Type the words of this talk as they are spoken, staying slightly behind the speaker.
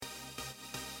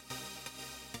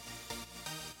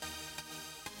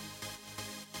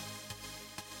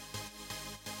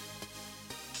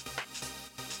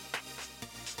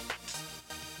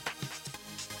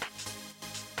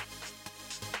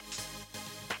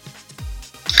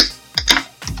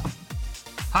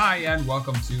Hi, and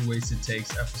welcome to Wasted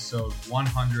Takes, episode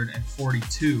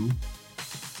 142.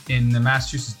 In the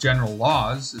Massachusetts General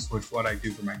Laws, is what I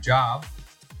do for my job,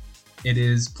 it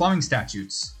is plumbing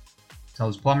statutes.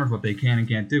 Tells plumbers what they can and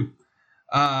can't do.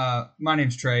 My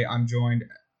name's Trey. I'm joined,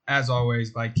 as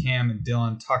always, by Cam and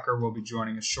Dylan. Tucker will be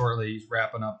joining us shortly. He's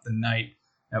wrapping up the night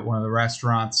at one of the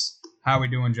restaurants. How are we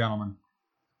doing, gentlemen?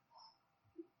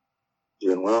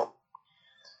 Doing well.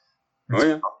 Oh,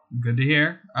 yeah. Good to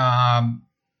hear.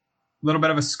 Little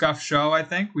bit of a scuff show, I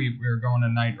think. We were going a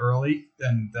night early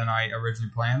than I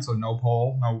originally planned, so no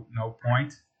poll, no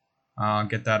point.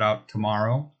 Get that out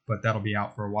tomorrow, but that'll be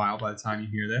out for a while by the time you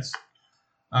hear this.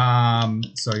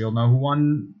 So you'll know who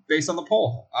won based on the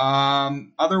poll.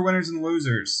 Other winners and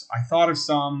losers. I thought of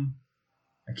some.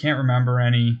 I can't remember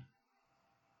any.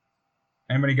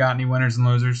 Anybody got any winners and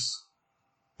losers?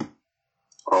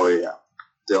 Oh, yeah.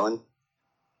 Dylan?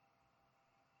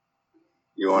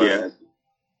 You want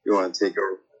to take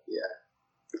over?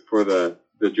 Yeah. For the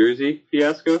jersey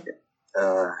fiasco?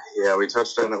 Yeah, we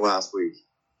touched on it last week.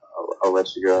 I'll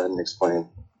let you go ahead and explain.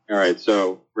 All right,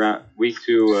 so week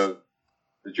 2 of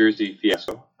the jersey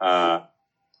fiasco.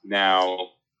 Now,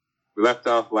 we left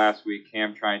off last week,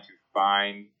 Cam trying to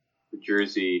find the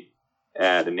jersey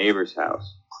at a neighbor's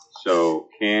house. So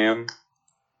Cam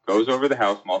goes over the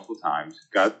house multiple times,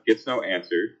 gets no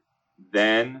answer,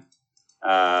 then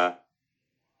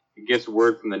gets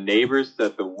word from the neighbors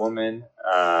that the woman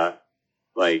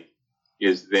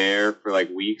is there for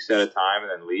weeks at a time and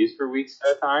then leaves for weeks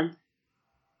at a time.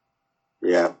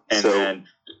 Yeah. And then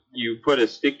you put a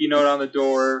sticky note on the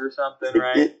door or something,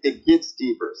 right? It gets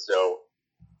deeper. So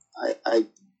I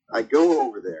go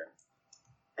over there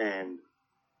and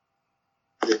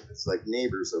it's like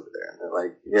neighbors over there, and they're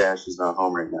like, yeah, she's not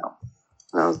home right now.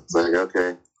 And I was like,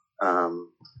 okay. And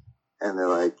they're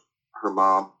like, her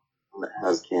mom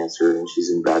has cancer and she's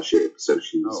in bad shape, so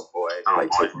she's taking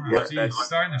care of it. She's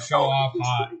starting to show off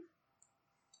hot.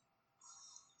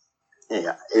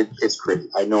 Yeah, it's crazy.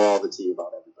 I know all the tea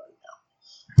about everybody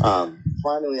now.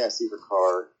 Finally, I see her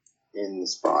car in the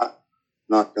spot.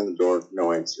 Knock on the door,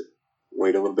 no answer.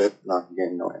 Wait a little bit, knock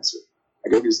again, no answer. I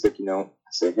go get a sticky note.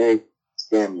 I say, hey, it's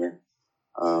Cam here.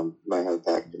 You might have a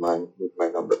package of mine with my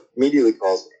number. Immediately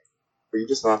calls me. Are you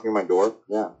just knocking on my door?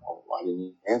 Yeah. Well, why didn't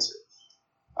you answer?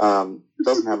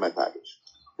 Doesn't have my package.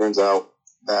 Turns out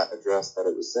that address that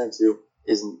it was sent to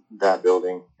isn't that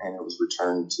building, and it was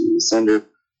returned to the sender.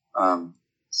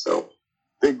 So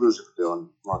big loser for Dylan.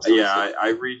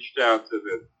 I reached out to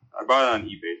I bought it on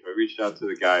eBay, so I reached out to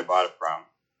the guy I bought it from.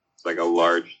 It's like a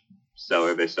large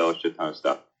seller. They sell a shit ton of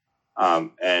stuff.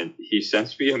 And he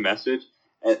sends me a message,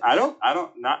 and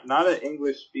not an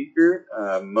English speaker,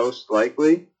 most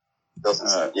likely. Doesn't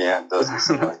seem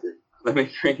like it. Let me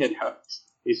bring it up.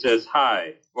 He says,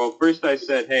 hi. Well, first I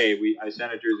said, hey, I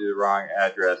sent a jersey to the wrong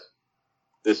address.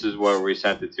 This is where we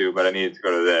sent it to, but I needed to go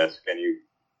to this. Can you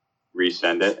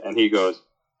resend it? And he goes,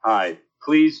 hi.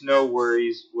 Please, no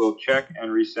worries. We'll check and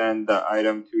resend the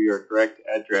item to your correct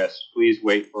address. Please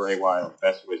wait for a while.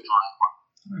 Best wishes.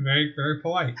 Very, very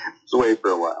polite. So wait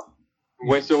for a while.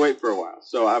 Wait for a while.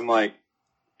 So I'm like,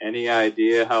 any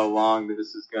idea how long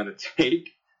this is going to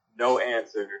take? No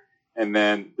answer. And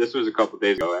then this was a couple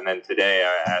days ago. And then today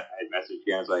I messaged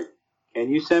you. I was like,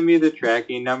 can you send me the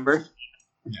tracking number?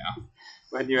 Yeah.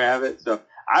 When you have it. So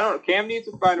Cam needs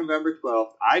it by November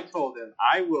 12th. I told him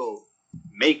I will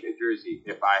make a jersey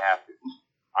if I have to.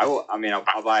 I'll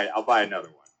buy another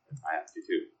one if I have to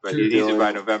too. But he needs it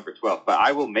by November 12th. But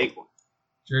I will make one.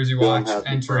 Jersey Watch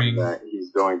entering. That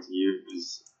he's going to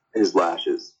use his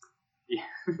lashes. Yeah.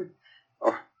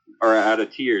 or out of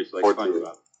tears like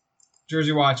SpongeBob.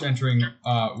 Jersey Watch entering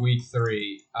week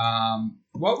 3.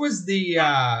 What was the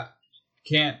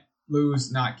take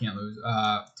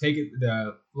it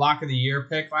the lock of the year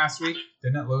pick last week?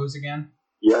 Didn't it lose again?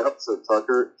 Yep. So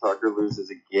Tucker loses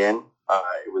again.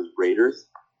 It was Raiders.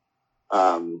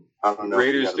 I don't know.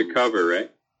 Raiders to cover, right?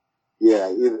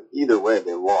 Yeah. Either way,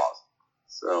 they lost.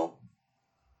 So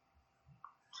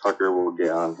Tucker will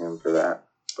get on him for that.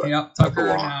 Yep. Tucker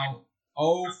now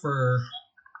 0 for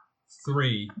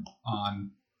 3 on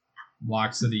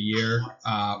locks of the year.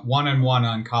 1-1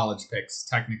 on college picks,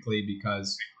 technically,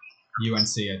 because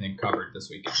UNC, I think, covered this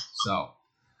weekend. So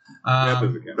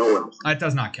that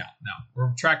does not count. No.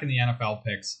 We're tracking the NFL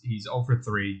picks. He's 0 for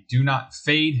 3. Do not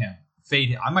fade him.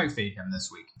 I might fade him this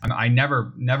week. I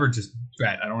never just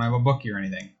bet. I don't have a bookie or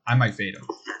anything. I might fade him.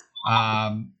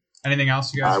 Anything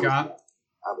else you guys got?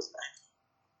 I was back.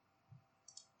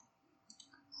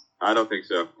 I don't think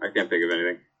so. I can't think of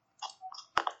anything.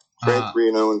 Trey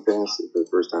 3-0 in fantasy for the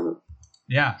first time.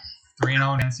 Yeah,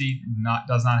 3-0 Nancy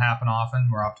does not happen often.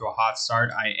 We're off to a hot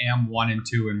start. I am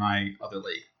 1-2 in my other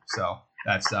league, so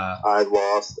that's. I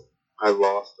lost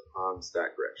on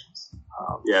stat corrections.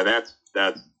 Yeah, that's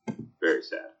very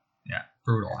sad. Yeah,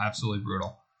 brutal, absolutely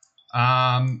brutal.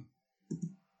 All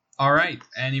right,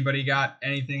 anybody got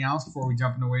anything else before we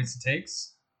jump into weights and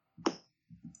takes?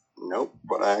 Nope,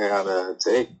 but I got a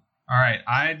take. All right,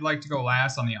 I'd like to go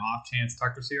last on the off chance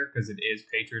Tucker's here because it is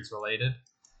Patriots related,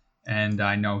 and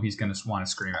I know he's going to want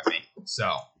to scream at me.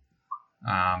 So,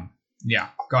 yeah,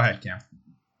 go ahead, Cam.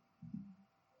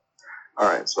 All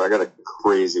right, so I got a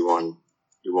crazy one.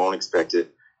 You won't expect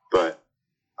it, but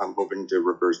I'm hoping to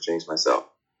reverse jinx myself.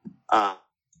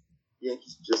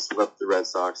 Yankees just swept the Red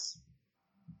Sox.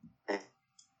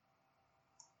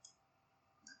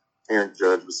 Aaron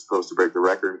Judge was supposed to break the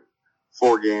record.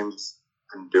 4 games,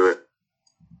 couldn't do it.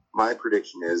 My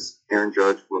prediction is Aaron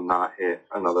Judge will not hit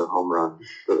another home run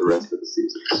for the rest of the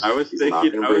season. I was thinking of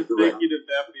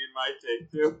that being my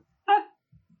take too.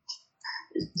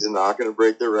 He's not going to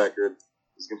break the record.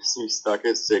 He's going to be stuck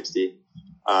at 60.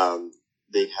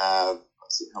 They have,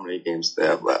 let's see how many games they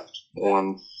have left.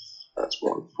 That's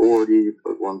 140,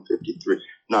 but 153.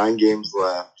 9 games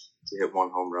left to hit 1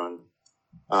 home run.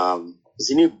 Does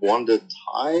he need 1 to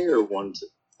tie or 1 to?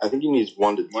 I think he needs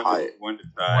 1 to tie it. 1 to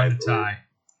tie. 1 to tie.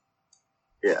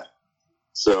 Yeah.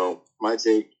 So my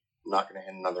take, not going to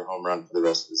hit another home run for the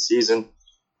rest of the season.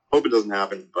 Hope it doesn't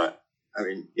happen, but I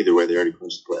mean, either way, they already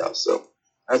clinched the playoffs. So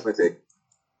that's my take.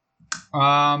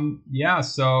 Yeah.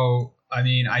 So I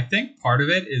mean, I think part of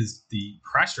it is the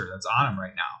pressure that's on him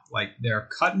right now. Like they're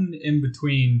cutting in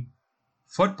between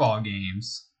football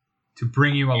games to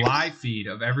bring you a live feed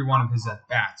of every one of his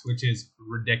at-bats, which is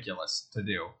ridiculous to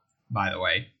do, by the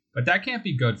way. But that can't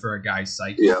be good for a guy's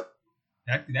psyche. Yep.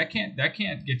 That can't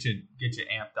get you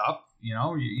amped up. You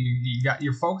know,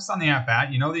 you're focused on the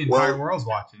at-bat. You know the entire world's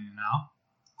watching you now.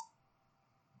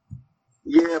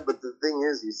 Yeah, but the thing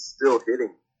is, he's still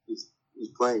hitting. He's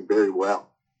playing very well.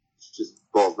 It's just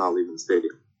ball's not leaving the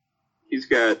stadium. He's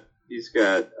got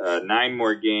 9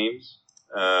 more games.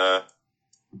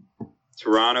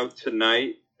 Toronto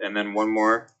tonight, and then 1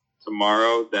 more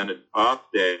tomorrow. Then an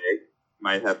off day.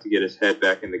 Might have to get his head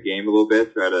back in the game a little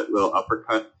bit. Try a little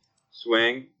uppercut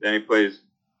swing. Then he plays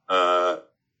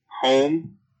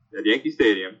home at Yankee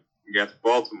Stadium against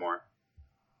Baltimore,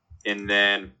 and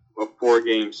then a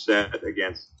 4-game set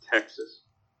against Texas.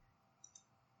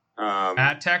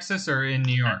 At Texas or in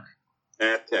New York?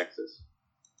 At Texas.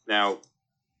 Now,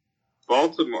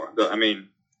 Baltimore.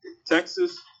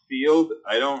 Texas field.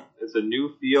 It's a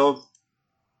new field.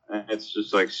 It's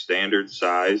just like standard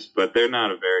size, but they're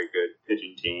not a very good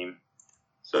pitching team.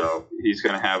 So he's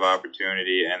going to have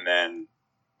opportunity, and then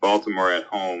Baltimore at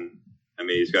home. I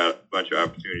mean, he's got a bunch of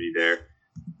opportunity there.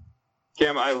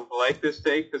 Cam, I like this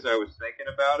take because I was thinking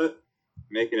about it,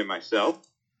 making it myself,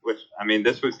 which, I mean,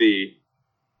 this would be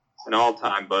an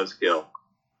all-time buzzkill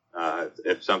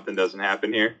if something doesn't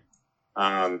happen here.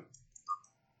 But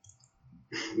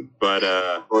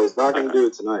well, he's not going to do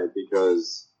it tonight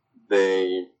because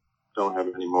they don't have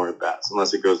any more at-bats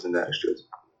unless it goes into extras.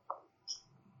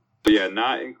 But yeah,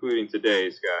 not including today,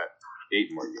 he's got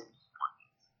 8 more games.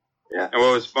 Yeah. And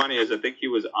what was funny is I think he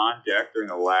was on deck during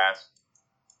the last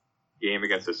game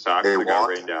against the Sox that got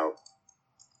rained out.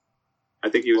 I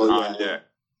think he was on deck.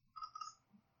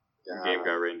 The game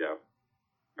got rained out.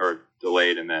 Or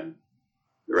delayed, and then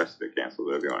the rest of it canceled,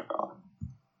 whatever you want to call it.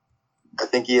 I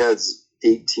think he has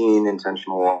 18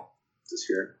 intentional walks this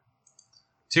year.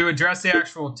 To address the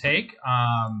actual take,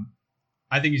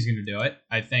 I think he's going to do it.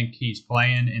 I think he's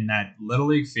playing in that Little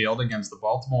League field against the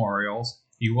Baltimore Orioles.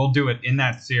 He will do it in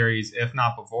that series, if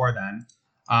not before then.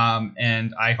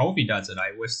 And I hope he does it.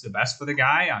 I wish the best for the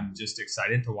guy. I'm just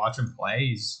excited to watch him play.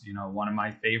 He's, one of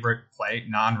my favorite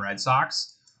non-Red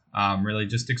Sox. I'm really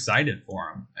just excited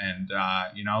for him. And,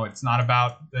 it's not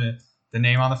about the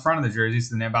name on the front of the jersey.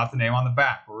 It's about the name on the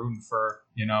back. We're rooting for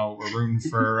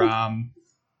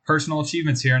personal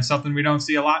achievements here, and something we don't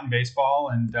see a lot in baseball.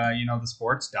 And, the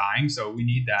sport's dying, so we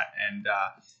need that. And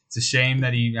it's a shame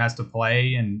that he has to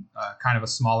play in kind of a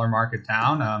smaller market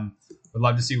town. Would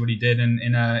love to see what he did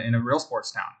in a real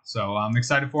sports town. So I'm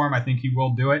excited for him. I think he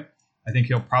will do it. I think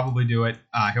he'll probably do it.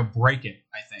 He'll break it,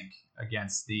 I think,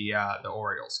 against the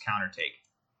Orioles counter take.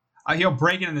 He'll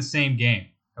break it in the same game.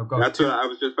 He'll go. That's what I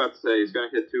was just about to say. He's going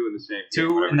to hit 2 in the same game.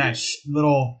 2 in that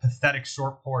little pathetic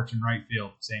short porch in right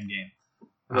field, same game.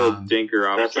 A little dinker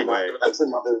opposite way. That's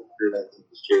another recruit I think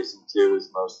he's chasing too. Is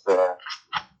most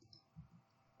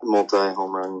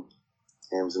multi-home run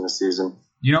games in a season.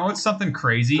 You know what's something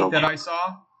crazy that I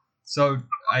saw? So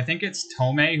I think it's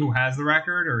Tomei who has the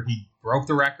record, or he broke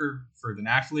the record for the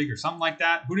National League or something like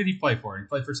that. Who did he play for? He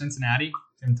played for Cincinnati,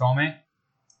 Tim Tomei?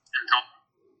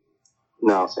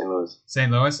 No, St. Louis. St.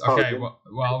 Louis? Okay, Oh,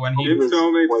 well, when he... Tim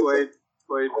Tomei White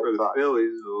played for White the Sox.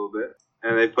 Phillies a little bit,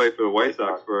 and they played for the White White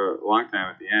Sox Sox. for a long time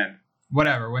at the end.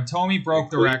 Whatever. When Tomei broke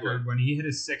the Cleveland. record, when he hit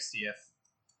his 60th,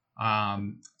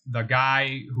 the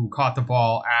guy who caught the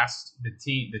ball asked the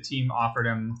team offered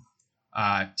him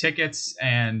tickets,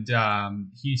 and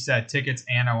he said tickets,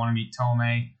 and I want to meet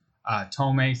Tomei. It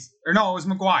was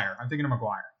McGuire. I'm thinking of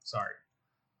McGuire. Sorry.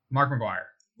 Mark McGuire.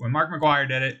 When Mark McGuire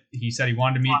did it, he said he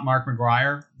wanted to meet Mark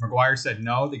McGuire. McGuire said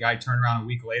no. The guy turned around a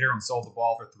week later and sold the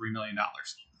ball for $3 million.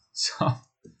 So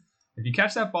if you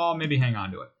catch that ball, maybe hang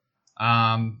on to it.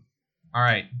 All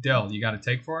right, Dill, you got a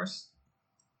take for us?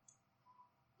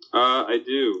 I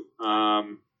do. I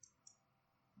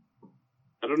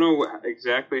don't know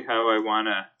exactly how I want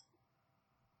to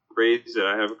phrase it.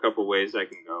 I have a couple ways I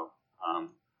can go.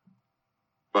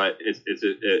 But it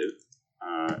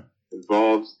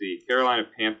involves the Carolina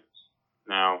Panthers.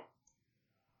 Now,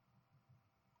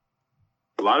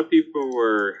 a lot of people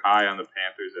were high on the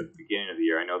Panthers at the beginning of the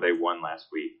year. I know they won last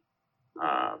week,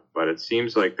 but it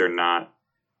seems like they're not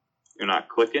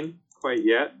clicking quite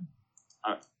yet.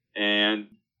 And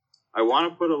I want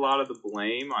to put a lot of the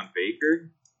blame on Baker,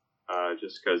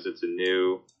 just because it's a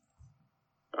new,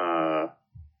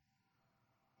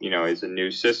 it's a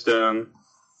new system.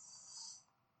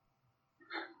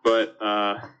 But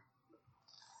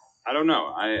I don't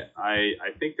know.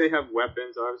 I think they have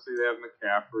weapons. Obviously, they have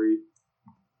McCaffrey,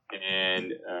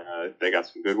 and they got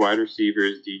some good wide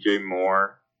receivers. DJ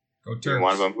Moore, Go Terps.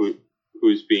 one of them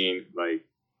who's being like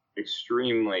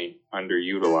extremely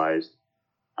underutilized.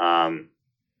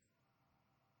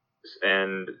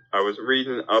 And I was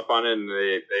reading up on it, and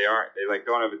they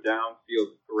don't have a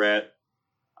downfield threat.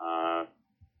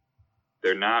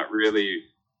 They're not really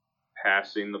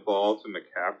passing the ball to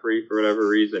McCaffrey for whatever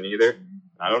reason either.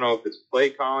 I don't know if it's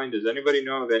play calling. Does anybody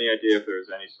know of any idea if there's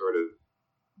any sort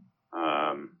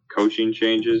of coaching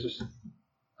changes?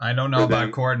 I don't know For about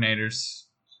them. coordinators.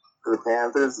 For the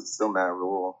Panthers, it's still Matt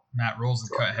Rule. Matt Rule's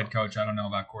the head coach. I don't know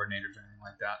about coordinators or anything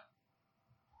like that.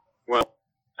 Well,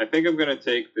 I think I'm going to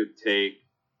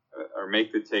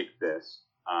make the take this.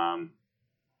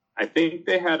 I think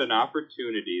they had an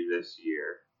opportunity this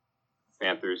year,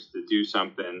 Panthers, to do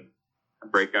something,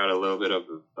 break out a little bit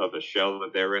of a shell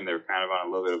that they were in. They were kind of on a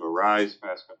little bit of a rise the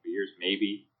past couple of years,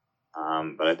 maybe.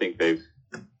 But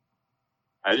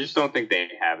I just don't think they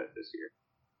have it this year.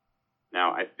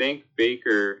 Now, I think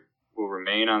Baker will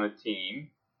remain on the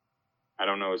team. I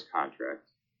don't know his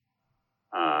contract.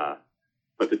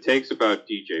 But the take's about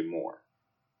DJ Moore.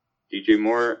 DJ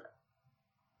Moore,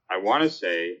 I want to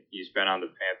say he's been on the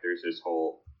Panthers his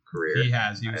whole career. He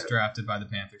has. He was drafted by the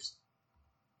Panthers.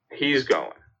 He's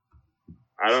going.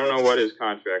 I don't know what his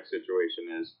contract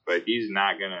situation is, but he's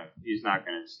not gonna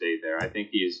stay there. I think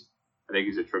he's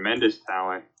a tremendous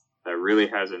talent that really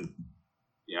hasn't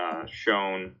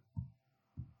shown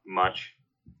much.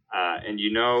 And he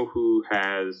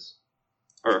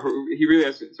really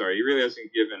hasn't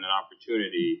given an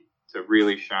opportunity to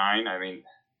really shine. I mean,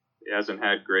 he hasn't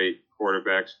had great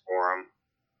quarterbacks for him.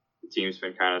 The team's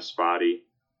been kind of spotty.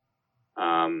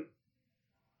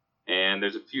 And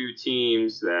there's a few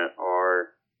teams that are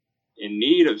in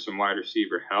need of some wide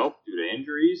receiver help due to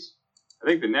injuries. I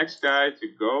think the next guy to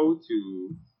go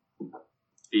to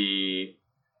the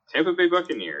Tampa Bay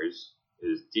Buccaneers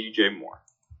is DJ Moore.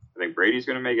 I think Brady's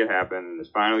going to make it happen in his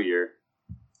final year.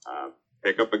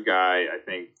 Pick up a guy, I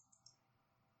think,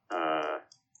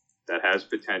 that has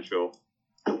potential,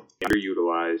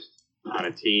 underutilized on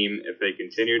a team. If they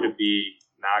continue to be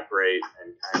not great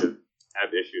and kind of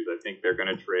have issues, I think they're going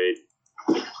to trade.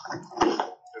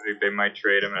 I think they might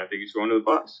trade him, and I think he's going to the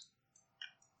Bucs.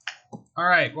 All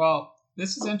right. Well,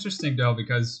 this is interesting, though,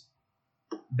 because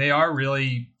they are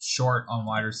really short on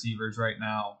wide receivers right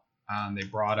now. They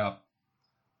brought up,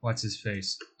 what's his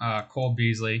face? Cole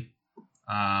Beasley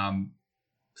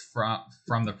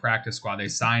from the practice squad. They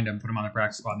signed him, put him on the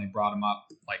practice squad, and they brought him up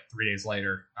like 3 days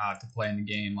later to play in the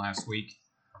game last week.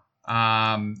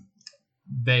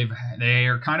 They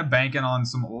are kind of banking on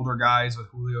some older guys with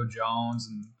Julio Jones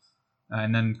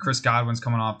and then Chris Godwin's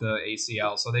coming off the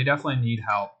ACL, so they definitely need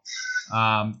help.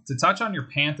 To touch on your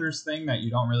Panthers thing that you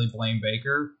don't really blame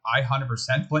Baker, I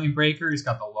 100% blame Baker. He's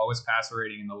got the lowest passer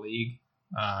rating in the league.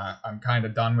 I'm kind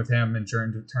of done with him in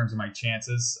terms of my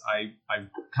chances. I've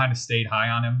kind of stayed high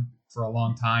on him for a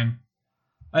long time.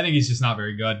 I think he's just not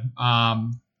very good.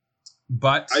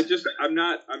 But I'm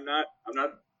not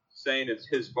saying it's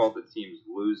his fault the team's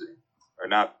losing or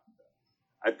not.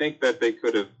 I think that they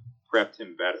could have prepped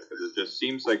him better because it just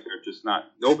seems like they're just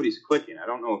nobody's clicking. I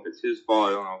don't know if it's his fault.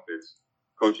 I don't know if it's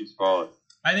coaching's fault.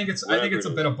 I think it's a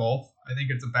bit of both. I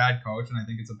think it's a bad coach, and I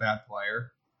think it's a bad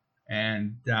player.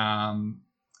 And I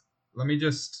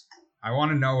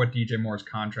want to know what DJ Moore's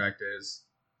contract is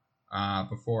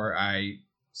before I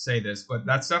say this, but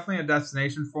that's definitely a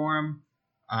destination for him.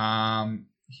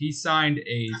 He signed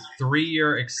a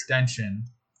 3-year extension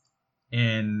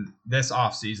in this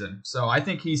offseason. So I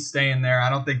think he's staying there. I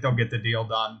don't think they'll get the deal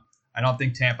done. I don't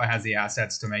think Tampa has the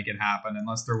assets to make it happen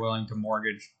unless they're willing to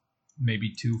mortgage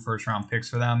maybe 2 first-round picks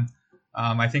for them.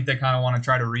 I think they kind of want to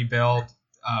try to rebuild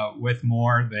with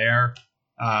Moore there.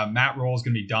 Matt Rule is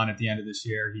going to be done at the end of this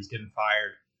year. He's getting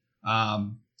fired.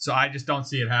 So I just don't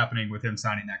see it happening with him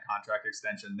signing that contract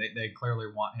extension. They clearly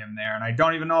want him there. And I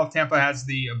don't even know if Tampa has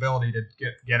the ability to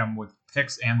get him with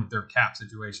picks and with their cap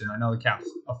situation. I know the cap's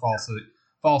a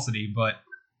falsity, but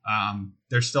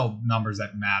there's still numbers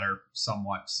that matter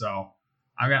somewhat. So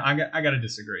I got to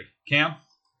disagree. Cam?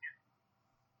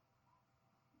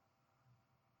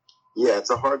 Yeah, it's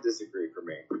a hard disagree for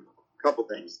me. A couple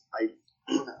things.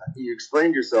 You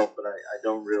explained yourself, but I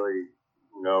don't really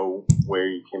know where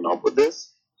you came up with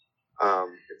this.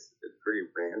 It's pretty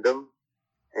random,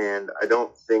 and I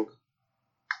don't think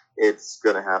it's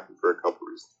going to happen for a couple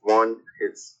reasons. One,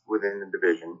 it's within the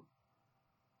division.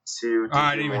 Two,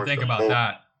 I didn't even think about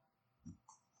that.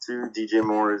 Two, DJ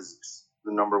Moore is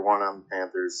the number 1 on the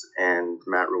Panthers, and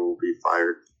Matt Rule will be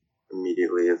fired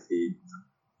immediately if he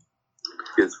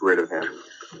gets rid of him.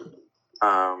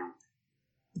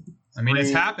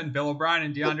 It's happened. Bill O'Brien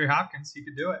and DeAndre Hopkins, he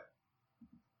could do it.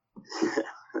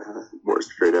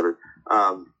 Worst trade ever.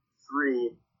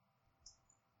 3,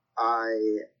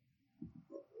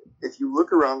 if you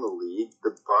look around the league,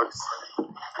 the Bucks,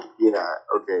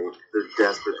 they're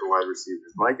desperate for wide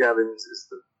receivers. Mike Evans is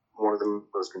one of the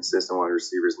most consistent wide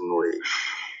receivers in the league.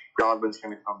 Godwin's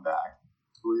going to come back.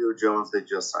 Julio Jones, they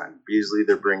just signed. Beasley,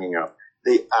 they're bringing up.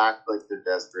 They act like they're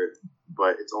desperate,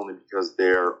 but it's only because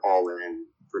they're all in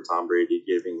for Tom Brady,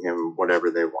 giving him whatever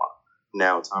they want.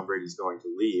 Now Tom Brady's going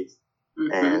to leave,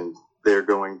 and they're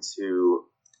going to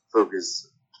focus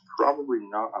probably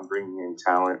not on bringing in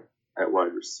talent at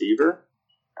wide receiver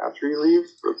after he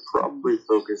leaves, but probably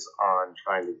focus on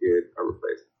trying to get a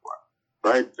replacement for him.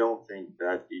 But I don't think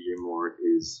that DJ Moore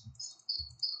is,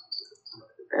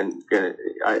 and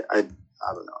I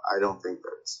don't know. I don't think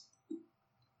that's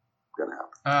gonna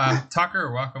happen.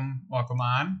 Tucker, welcome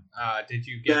on. Thank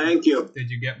you. Did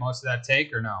you get most of that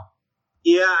take or no?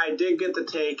 Yeah, I did get the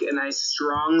take, and I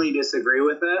strongly disagree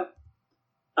with it.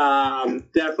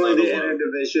 Definitely the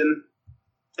interdivision,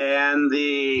 and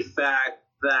the fact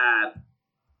that,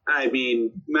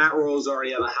 Matt Rule's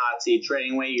already on the hot seat.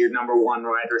 Trading away your number 1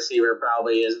 wide receiver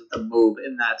probably isn't the move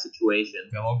in that situation.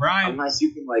 Bill O'Brien. Unless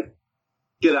you can,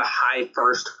 get a high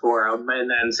first for him and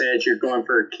then say that you're going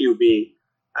for a QB.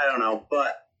 I don't know,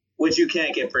 but which you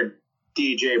can't get for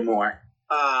DJ Moore.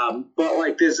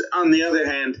 But this, on the other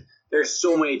hand, there's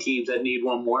so many teams that need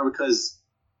one more because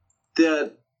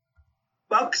the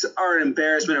Bucks are an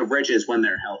embarrassment of riches when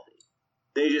they're healthy.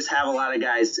 They just have a lot of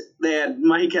guys. They had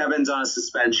Mike Evans on a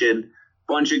suspension,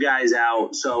 bunch of guys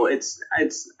out. So I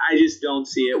just don't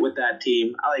see it with that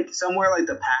team. Somewhere like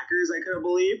the Packers, I could have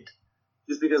believed,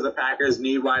 just because the Packers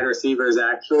need wide receivers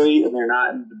actually, and they're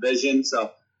not in the division.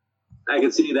 So I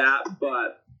could see that,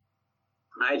 but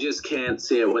I just can't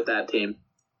see it with that team.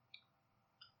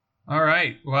 All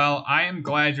right. Well, I am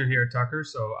glad you're here, Tucker,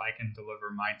 so I can deliver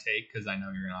my take because I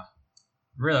know you're going to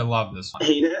really love this one.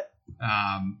 Hate it.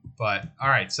 But, all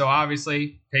right. So,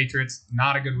 obviously, Patriots,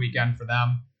 not a good weekend for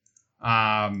them.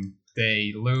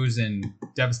 They lose in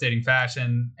devastating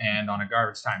fashion, and on a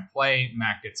garbage time play,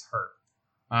 Mac gets hurt.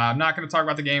 I'm not going to talk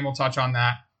about the game. We'll touch on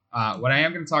that. What I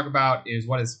am going to talk about is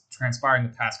what has transpired in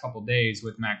the past couple days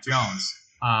with Mac Jones.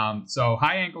 So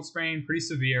high ankle sprain, pretty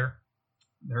severe.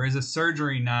 There is a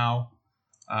surgery now,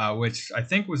 which I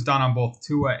think was done on both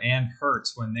Tua and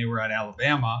Hurts when they were at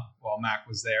Alabama while Mac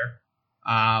was there,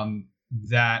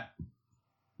 that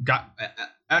got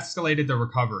escalated the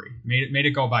recovery, made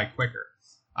it go by quicker.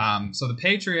 So the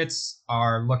Patriots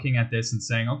are looking at this and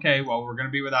saying, okay, well, we're going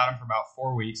to be without him for about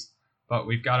 4 weeks, but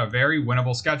we've got a very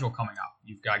winnable schedule coming up.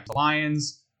 You've got the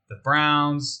Lions, the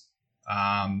Browns,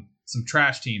 some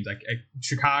trash teams like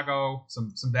Chicago,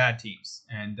 some bad teams.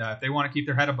 And if they want to keep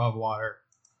their head above water,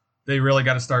 they really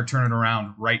got to start turning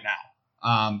around right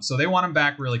now. So they want him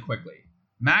back really quickly.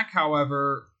 Mac,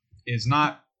 however, is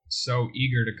not so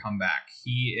eager to come back.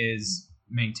 He is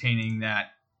maintaining that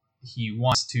he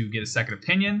wants to get a second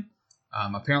opinion.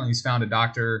 Apparently he's found a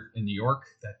doctor in New York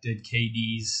that did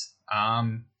KD's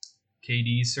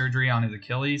KD's surgery on his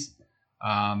Achilles.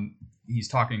 He's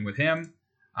talking with him.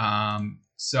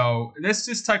 So this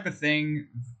is type of thing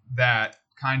that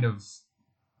kind of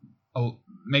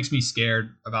makes me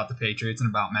scared about the Patriots and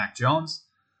about Mac Jones.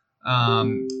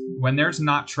 When there's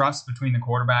not trust between the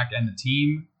quarterback and the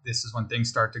team, this is when things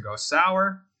start to go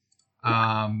sour.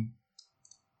 To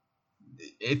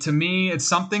me, it's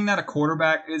something that a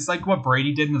quarterback is like what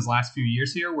Brady did in his last few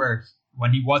years here, where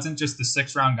when he wasn't just the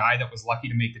 6th round guy that was lucky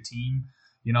to make the team,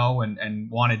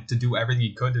 and wanted to do everything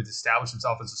he could to establish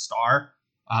himself as a star.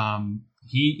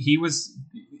 He was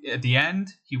at the end,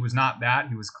 he was not that.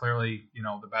 He was clearly,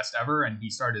 the best ever, and he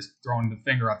started throwing the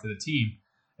finger up to the team.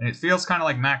 And it feels kind of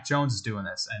like Mac Jones is doing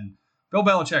this. And Bill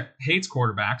Belichick hates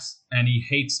quarterbacks, and he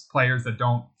hates players that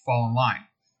don't fall in line.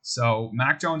 So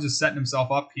Mac Jones is setting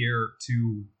himself up here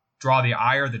to draw the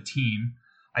ire of the team.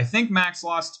 I think Mac's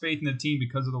lost faith in the team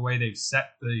because of the way they've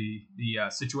set the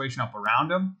situation up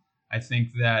around him. I think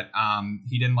that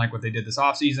he didn't like what they did this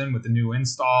offseason with the new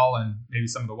install and maybe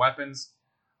some of the weapons.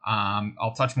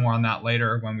 I'll touch more on that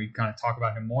later when we kind of talk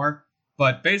about him more.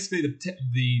 But basically,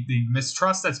 the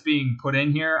mistrust that's being put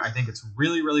in here, I think it's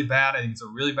really, really bad. I think it's a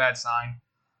really bad sign.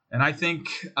 And I think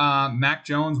Mac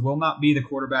Jones will not be the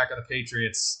quarterback of the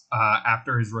Patriots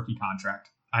after his rookie contract.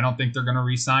 I don't think they're going to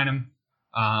re-sign him.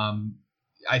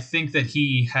 I think that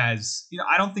he has,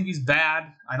 I don't think he's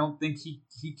bad. I don't think he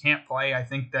can't play. I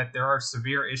think that there are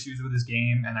severe issues with his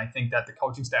game, and I think that the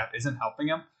coaching staff isn't helping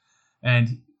him.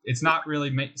 And it's not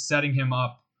really setting him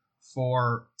up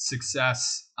for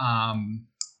success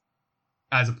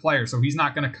as a player. So he's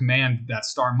not going to command that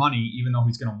star money, even though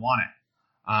he's going to want it.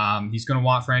 He's going to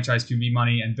want franchise QB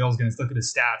money, and Bill's going to look at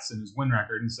his stats and his win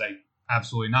record and say,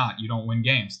 absolutely not. You don't win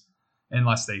games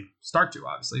unless they start to,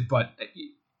 obviously. But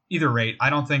either rate, I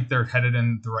don't think they're headed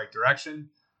in the right direction.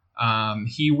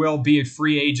 He will be a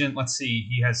free agent. Let's see.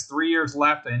 He has 3 years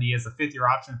left, and he has a 5th-year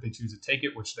option if they choose to take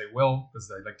it, which they will because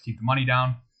they like to keep the money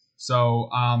down. So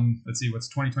let's see. What's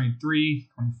 2023,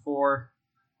 24,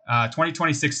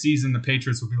 2026 season, the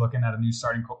Patriots will be looking at a new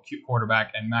starting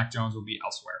quarterback, and Mac Jones will be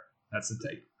elsewhere. That's the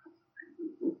take.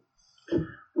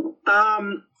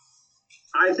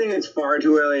 I think it's far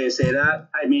too early to say that.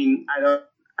 I mean,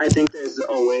 I think there's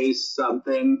always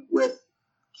something with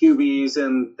QBs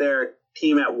and their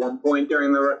team at one point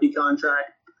during the rookie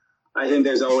contract. I think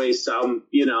there's always some,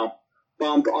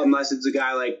 bump unless it's a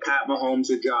guy like Pat Mahomes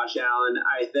or Josh Allen.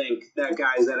 I think that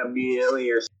guy's that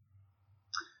immediately or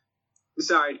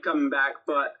sorry, coming back,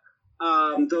 but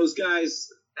those guys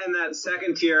in that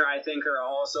second tier, I think, are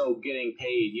also getting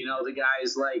paid. The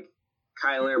guys like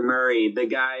Kyler Murray, the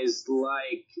guys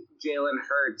like Jalen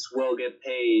Hurts will get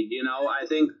paid. I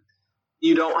think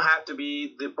you don't have to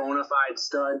be the bona fide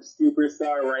stud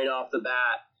superstar right off the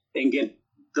bat and get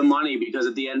the money, because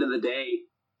at the end of the day,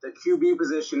 the QB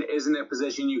position isn't a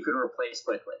position you can replace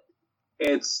quickly.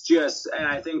 It's just, and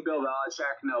I think Bill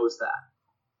Belichick knows that,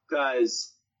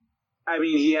 because,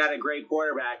 he had a great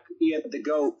quarterback. He had the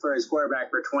GOAT for his quarterback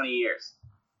for 20 years.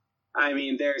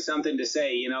 There's something to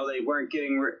say, they weren't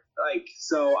getting,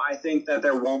 so I think that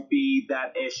there won't be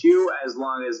that issue as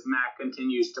long as Mac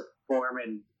continues to perform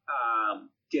and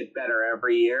get better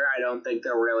every year. I don't think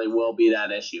there really will be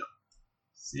that issue.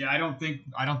 See, I don't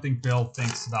think Bill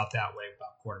thinks about that way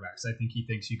about quarterbacks. I think he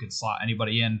thinks you could slot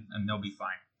anybody in and they'll be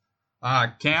fine.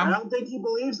 Cam? I don't think he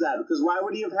believes that, because why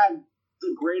would he have had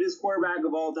the greatest quarterback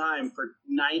of all time for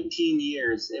 19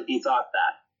 years if he thought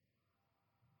that?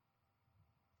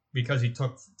 Because he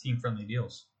took team-friendly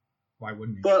deals. Why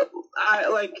wouldn't he? But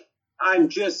I'm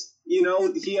just, he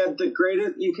had the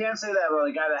greatest. You can't say that about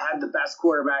a guy that had the best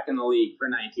quarterback in the league for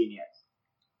 19 years.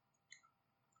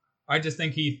 I just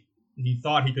think he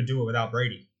thought he could do it without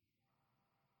Brady.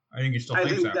 I think he still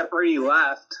thinks that. I think that Brady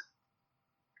left.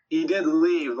 He did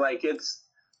leave,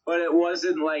 but it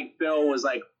wasn't like Bill was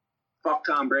like, fuck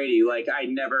Tom Brady. I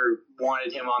never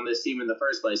wanted him on this team in the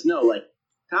first place. No,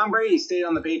 Tom Brady stayed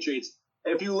on the Patriots.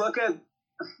 If you look at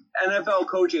NFL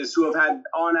coaches who have had,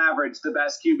 on average, the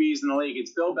best QBs in the league,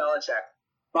 it's Bill Belichick,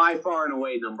 by far and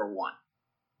away number one.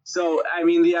 So,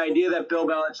 the idea that Bill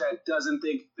Belichick doesn't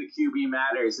think the QB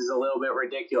matters is a little bit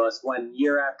ridiculous when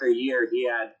year after year he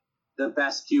had the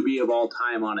best QB of all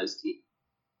time on his team.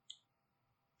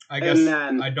 I guess and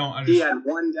then I don't understand. He had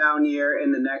one down year,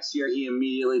 and the next year he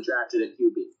immediately drafted a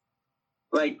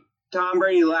QB. Tom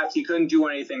Brady left, he couldn't do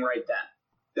anything right then.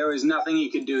 There was nothing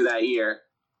he could do that year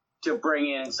to bring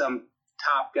in some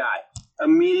top guy.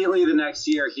 Immediately the next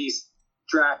year, he's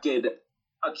drafted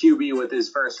a QB with his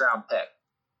first-round pick.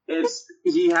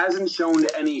 He hasn't shown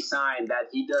any sign that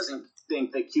he doesn't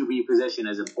think the QB position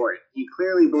is important. He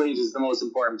clearly believes it's the most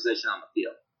important position on the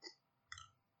field.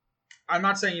 I'm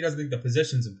not saying he doesn't think the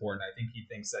position's important. I think he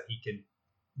thinks that he can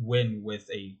win with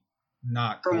a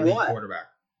not elite quarterback.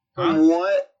 From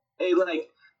what?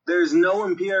 There's no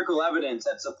empirical evidence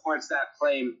that supports that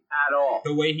claim at all.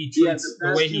 The way he treats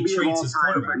his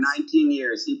quarterback for 19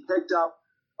 years. He picked up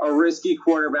a risky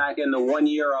quarterback in the 1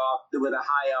 year off with a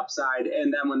high upside,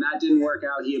 and then when that didn't work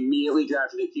out, he immediately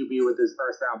drafted a QB with his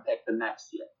first round pick the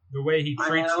next year. The way he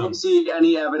treats I don't see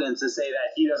any evidence to say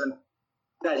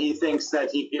that he thinks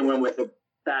that he can win with a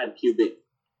bad QB.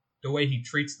 The way he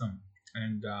treats them,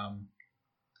 and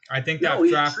I think he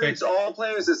draft treats all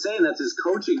players the same. That's his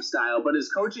coaching style. But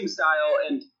his coaching style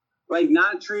and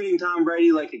not treating Tom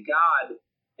Brady like a god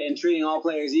and treating all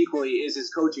players equally is his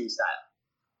coaching style.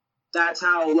 That's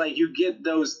how you get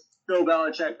those Bill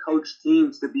Belichick coach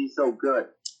teams to be so good.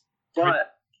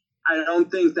 But I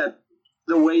don't think that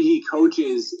the way he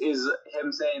coaches is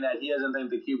him saying that he doesn't think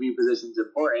the QB position is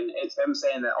important. It's him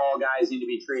saying that all guys need to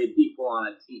be treated equal on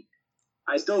a team.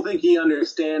 I still think he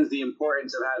understands the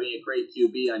importance of having a great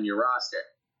QB on your roster.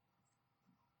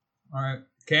 All right.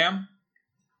 Cam?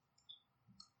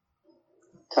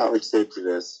 College safety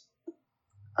this.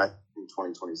 I think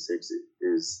 2026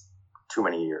 is too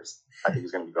many years. I think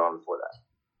he's going to be gone before that.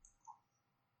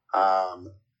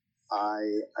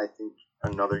 I think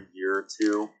another year or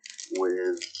two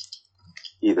with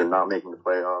either not making the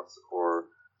playoffs or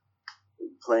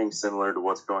playing similar to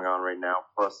what's going on right now.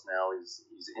 Plus now he's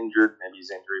injured. Maybe he's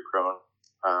injury prone.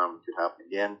 Could happen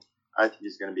again. I think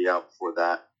he's going to be out before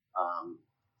that.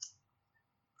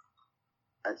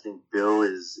 I think Bill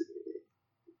is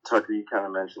Tucker. You kind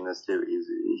of mentioned this too.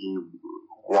 He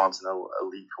wants an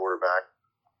elite quarterback,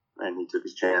 and he took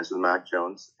his chance with Mac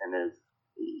Jones. And if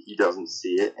he doesn't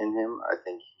see it in him, I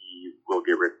think he will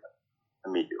get rid of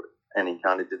him immediately. And he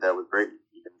kind of did that with Brady.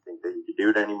 He didn't think that he could do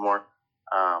it anymore.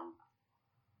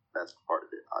 That's part of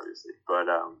it, obviously. But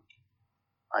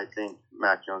I think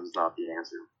Mac Jones is not the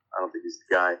answer. I don't think he's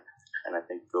the guy, and I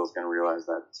think Bill's going to realize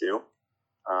that too.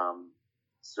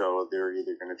 So they're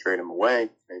either going to trade him away,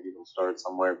 maybe he'll start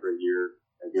somewhere for a year,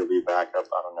 maybe he'll be a backup,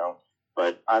 I don't know.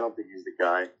 But I don't think he's the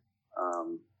guy.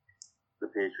 The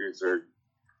Patriots are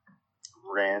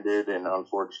branded, and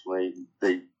unfortunately,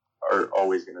 they are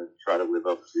always going to try to live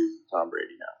up to Tom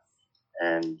Brady now.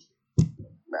 And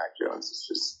Mac Jones is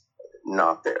just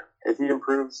not there. If he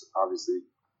improves, obviously,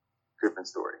 different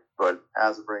story. But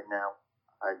as of right now,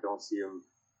 I don't see him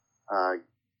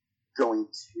going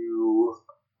too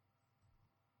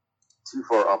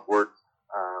far upward.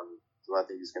 So I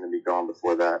think he's going to be gone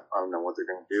before that. I don't know what they're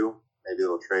going to do. Maybe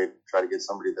they'll try to get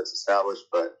somebody that's established,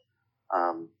 but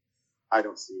I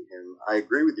don't see him. I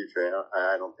agree with you, Trey.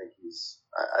 I don't think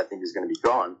I think he's going to be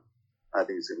gone. I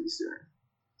think it's going to be sooner.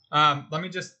 Let me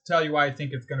just tell you why I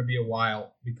think it's going to be a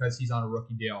while, because he's on a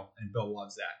rookie deal, and Bill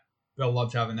loves that. Bill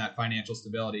loves having that financial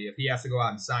stability. If he has to go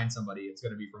out and sign somebody, it's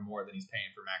going to be for more than he's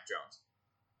paying for Mac Jones.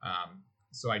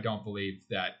 So I don't believe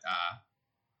that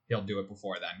he'll do it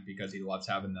before then, because he loves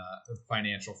having the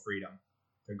financial freedom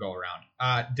to go around.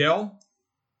 Dill?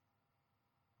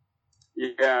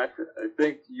 Yeah, I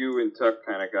think you and Tuck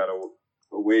kind of got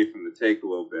away from the take a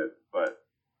little bit, but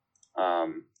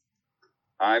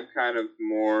I'm kind of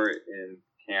more in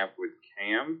camp with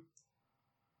Cam.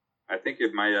 I think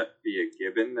it might be a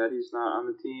given that he's not on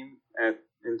the team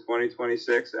in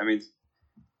 2026. I mean,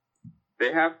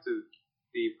 they have to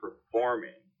be performing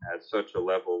at such a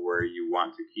level where you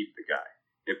want to keep the guy.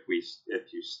 If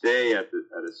you stay at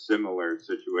a similar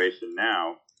situation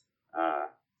now,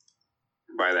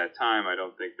 by that time, I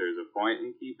don't think there's a point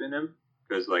in keeping him,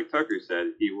 because, like Tucker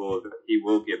said, he will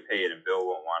get paid, and Bill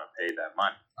won't want to pay that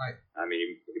money. Right. I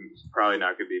mean, he's probably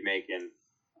not going to be making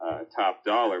top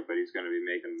dollar, but he's going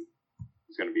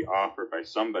to be offered by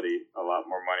somebody a lot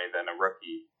more money than a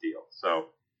rookie deal. So,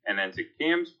 and then to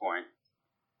Cam's point,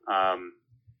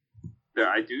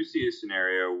 I do see a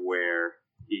scenario where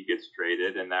he gets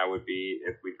traded, and that would be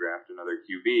if we draft another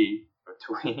QB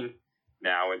between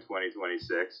now and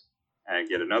 2026 and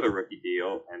get another rookie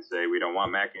deal and say we don't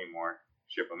want Mac anymore,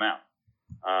 ship him out,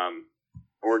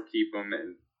 or keep him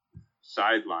and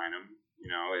sideline him,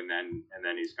 and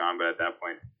then he's gone. But at that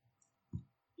point,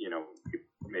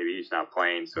 maybe he's not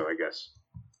playing, so I guess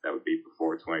that would be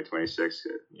before 2026,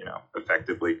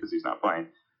 effectively, because he's not playing.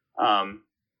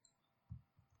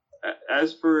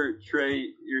 As for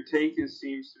Trey, your take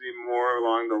seems to be more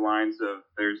along the lines of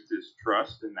there's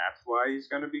distrust, and that's why he's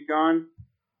going to be gone.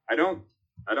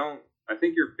 I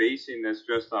think you're basing this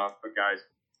just off a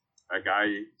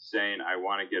guy saying, I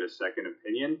want to get a second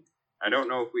opinion. I don't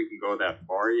know if we can go that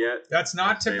far yet. That's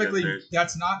not typically,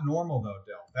 that's not normal though,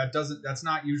 Dill. That's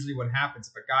not usually what happens.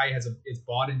 If a guy is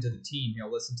bought into the team,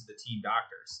 he'll listen to the team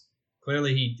doctors.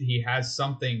 clearly he has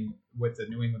something with the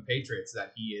New England Patriots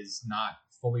that he is not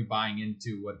fully buying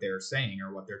into what they're saying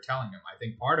or what they're telling him. I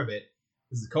think part of it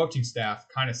is the coaching staff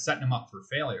kind of setting him up for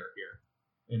failure here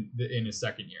in his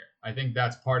second year. I think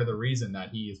that's part of the reason that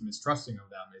he is mistrusting of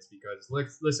them is because,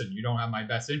 listen, you don't have my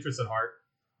best interest at heart.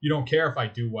 You don't care if I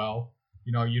do well.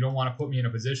 You don't want to put me in a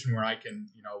position where I can,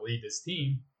 lead this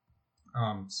team.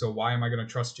 So why am I going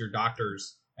to trust your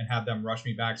doctors and have them rush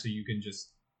me back so you can just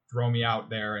throw me out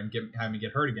there and have me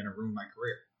get hurt again and ruin my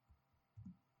career?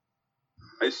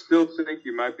 I still think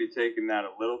you might be taking that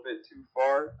a little bit too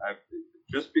far.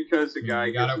 Just because the guy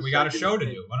we got a show to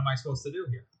do. What am I supposed to do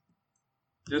here?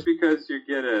 Just because you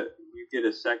get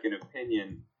a second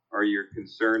opinion, or you're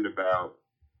concerned about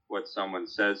what someone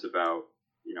says about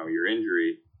your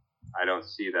injury, I don't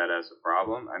see that as a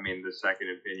problem. I mean, the second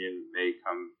opinion may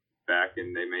come back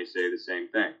and they may say the same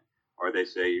thing, or they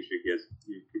say you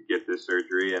could get this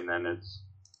surgery, and then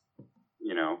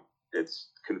it's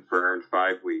confirmed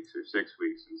 5 weeks or 6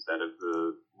 weeks instead of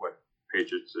what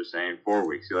Patriots are saying 4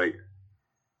 weeks.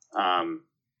 I'm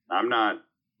not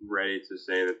ready to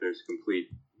say that there's complete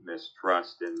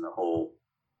mistrust in the whole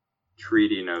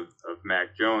treating of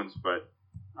Mac Jones, but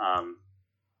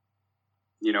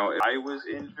if I was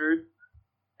injured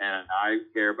and I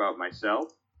care about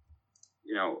myself,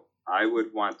 I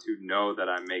would want to know that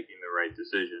I'm making the right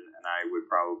decision, and I would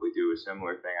probably do a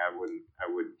similar thing. I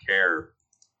wouldn't care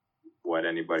what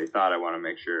anybody thought. I want to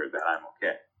make sure that I'm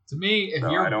okay. To me,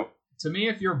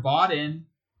 if you're bought in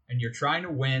and you're trying to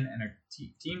win, and a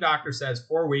team doctor says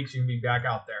 4 weeks you can be back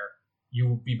out there, you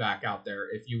will be back out there.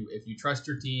 If you trust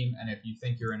your team and if you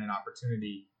think you're in an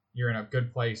opportunity, you're in a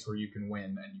good place where you can win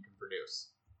and you can produce.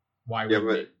 Why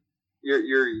would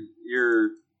you're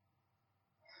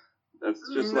that's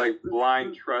just like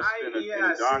blind trust in a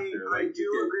doctor. I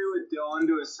do agree with Dylan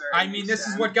to a certain extent. This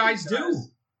is what guys do.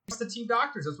 It's the team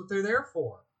doctors. That's what they're there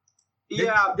for.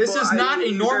 Yeah, this is not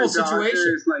a normal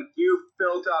situation. Like, you've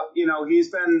built up, he's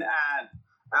been at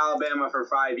Alabama for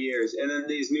 5 years, and then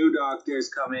these new doctors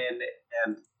come in,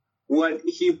 and what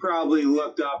he probably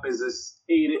looked up is this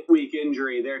 8-week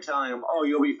injury. They're telling him, oh,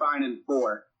 you'll be fine in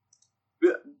 4.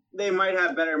 They might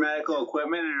have better medical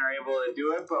equipment and are able to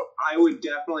do it, but I would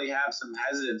definitely have some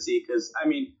hesitancy because,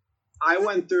 I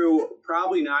went through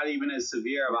probably not even as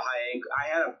severe of a high ankle. I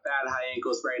had a bad high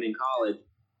ankle sprain in college,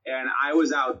 and I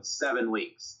was out 7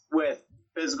 weeks with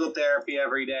physical therapy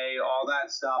every day, all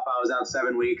that stuff. I was out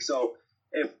 7 weeks. So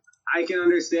if I can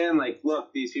understand,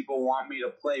 look, these people want me to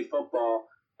play football,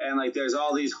 and, there's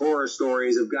all these horror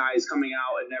stories of guys coming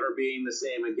out and never being the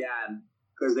same again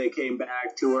because they came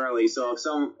back too early. So if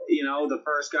the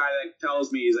first guy that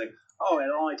tells me is like, oh,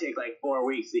 it'll only take 4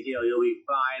 weeks to heal, you'll be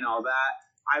fine, all that,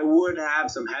 I would have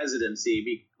some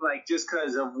hesitancy, just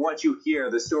because of what you hear,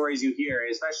 the stories you hear,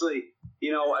 especially,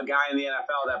 a guy in the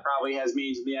NFL that probably has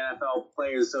meetings with the NFL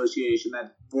Players Association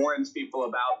that warns people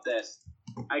about this.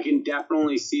 I can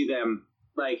definitely see them,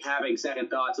 having second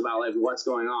thoughts about, what's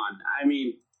going on.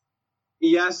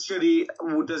 Yes,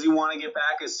 does he want to get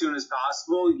back as soon as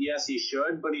possible? Yes, he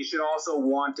should, but he should also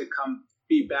want to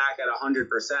be back at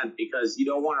 100% because you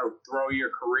don't want to throw your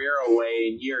career away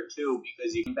in year 2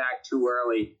 because you came back too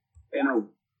early in a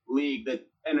league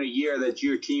in a year that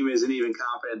your team isn't even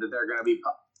confident that they're going to be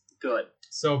good.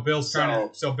 So Bill's trying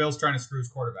to screw his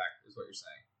quarterback is what you're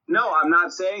saying. No, I'm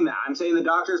not saying that. I'm saying the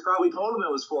doctors probably told him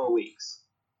it was 4 weeks.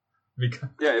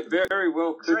 It very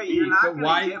well could be. But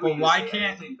why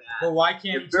can't he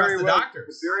trust the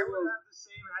doctors? I would have the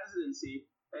same hesitancy,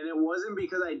 and it wasn't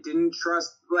because I didn't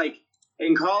trust.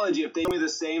 In college, if they told me the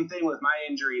same thing with my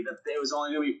injury, that it was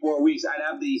only going to be 4 weeks, I'd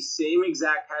have the same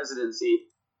exact hesitancy,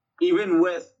 even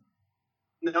with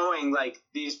knowing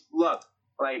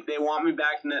they want me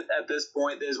back at this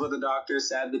point. This is what the doctor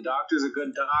said. The doctor's a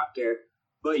good doctor,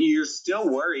 but you're still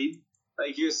worried.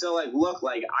 You're still look,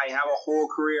 I have a whole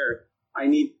career. I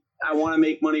want to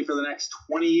make money for the next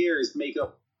 20 years, make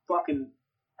a fucking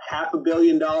 $500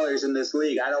 million in this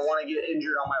league. I don't want to get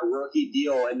injured on my rookie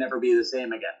deal and never be the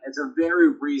same again. It's a very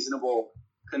reasonable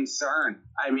concern.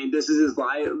 This is his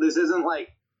life. This isn't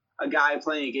a guy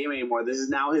playing a game anymore. This is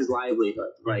now his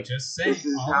livelihood. Just saying. This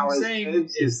is how his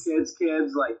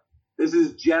kids, this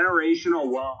is generational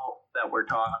wealth that we're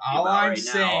talking all about I'm right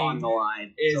saying now on the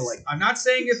line. Is I'm not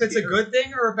saying if it's a good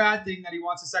thing or a bad thing that he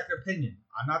wants a second opinion.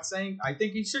 I'm not saying I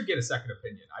think he should get a second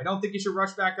opinion. I don't think he should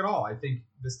rush back at all. I think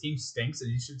this team stinks and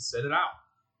he should sit it out.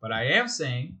 But I am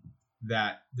saying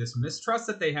that this mistrust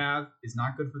that they have is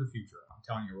not good for the future. I'm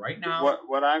telling you right now.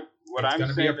 What I'm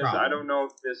saying is I don't know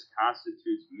if this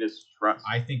constitutes mistrust.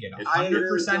 I think it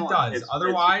 100% does.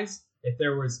 Otherwise, if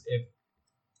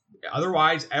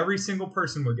Otherwise, every single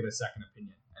person would get a second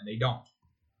opinion, and they don't.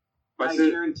 But I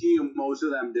guarantee you, most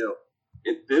of them do.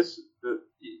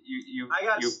 You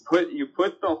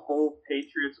put the whole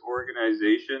Patriots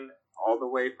organization all the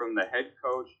way from the head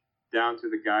coach down to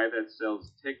the guy that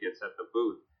sells tickets at the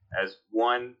booth as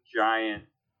one giant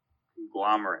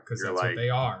conglomerate. Because You're that's what they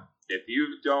are. If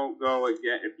you don't go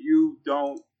again, if you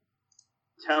don't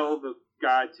tell the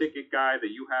ticket guy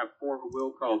that you have 4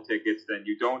 will call tickets, then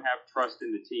you don't have trust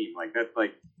in the team. Like that's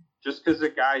like just because a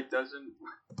guy doesn't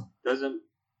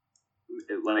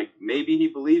like maybe he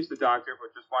believes the doctor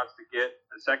but just wants to get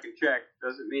a second check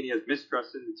doesn't mean he has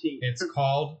mistrust in the team. It's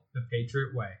called the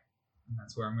Patriot Way, and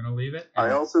that's where I'm going to leave it. I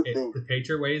also think the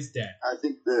Patriot Way is dead. I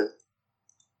think the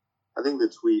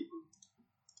tweet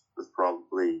was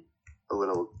probably a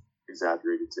little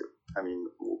exaggerated too. I mean,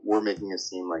 we're making it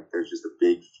seem like there's just a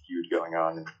big feud going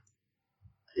on in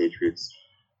Patriots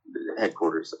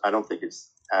headquarters. I don't think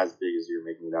it's as big as you're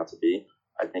making it out to be.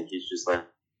 I think he's just like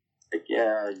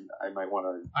yeah, I might want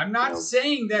to. I'm not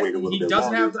saying that he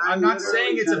doesn't have. I'm not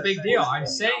saying it's a big deal. I'm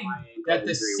saying that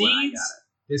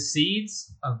the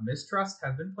seeds of mistrust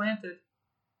have been planted,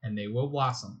 and they will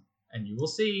blossom, and you will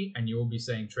see, and you will be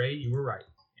saying, "Trey, you were right."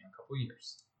 In a couple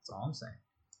years, that's all I'm saying.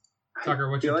 Tucker,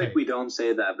 what's your take? I feel like we don't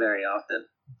say that very often.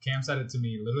 Cam said it to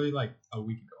me literally like a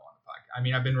week ago on the podcast. I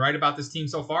mean, I've been right about this team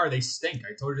so far. They stink.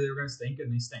 I told you they were going to stink,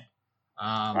 and they stink.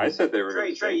 I said they were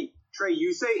going to stink. Trey,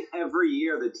 you say every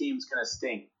year the team's going to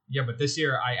stink. Yeah, but this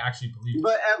year I actually believe it.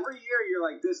 But every year you're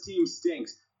like, this team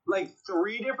stinks. Like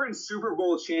 3 different Super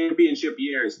Bowl championship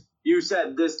years, you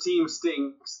said this team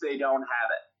stinks, they don't have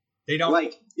it. They don't.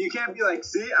 Like, you can't be like,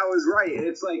 see, I was right.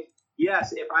 It's like,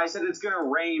 yes, if I said it's going to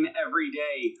rain every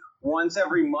day, once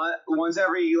every month, once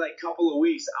every like couple of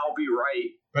weeks, I'll be right.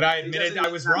 But I admitted I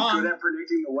was wrong. I'm good at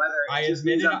predicting the weather. It just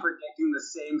means I'm predicting the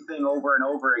same thing over and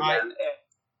over again.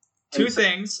 Two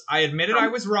things. I admitted I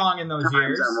was wrong in those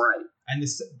years. I'm right. And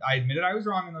I admitted I was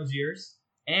wrong in those years.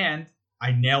 And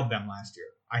I nailed them last year.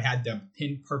 I had them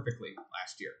pinned perfectly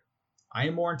last year. I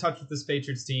am more in touch with this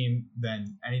Patriots team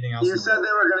than anything else. You said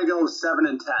they were going to go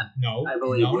 7-10. No. I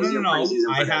believe. No.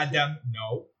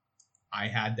 I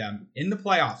had them in the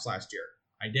playoffs last year.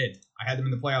 I did. I had them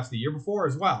in the playoffs the year before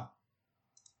as well.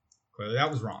 Clearly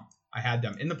that was wrong. I had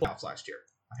them in the playoffs last year.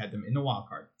 I had them in the wild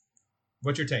card.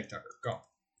 What's your take, Tucker? Go.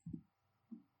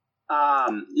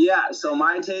 Yeah, so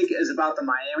my take is about the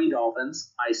Miami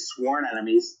Dolphins, my sworn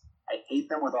enemies. I hate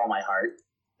them with all my heart.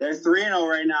 They're 3-0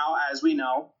 right now, as we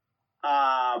know.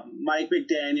 Mike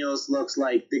McDaniels looks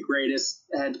like the greatest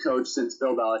head coach since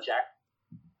Bill Belichick.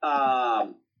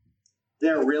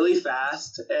 They're really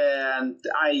fast, and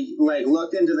I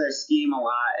looked into their scheme a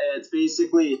lot. It's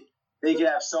basically they can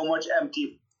have so much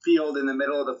empty field in the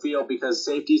middle of the field because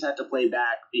safeties have to play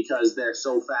back because they're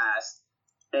so fast.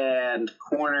 And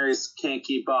corners can't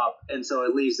keep up, and so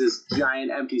it leaves this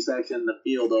giant empty section in the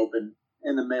field open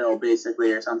in the middle,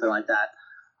 basically, or something like that.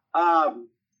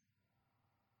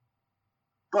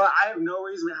 But I have no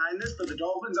reason behind this, but the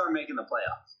Dolphins aren't making the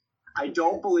playoffs. I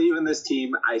don't believe in this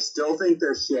team. I still think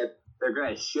they're shit. They're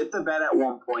going to shit the bed at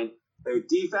one point. Their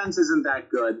defense isn't that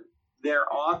good. Their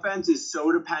offense is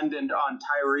so dependent on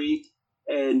Tyreek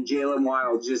and Jalen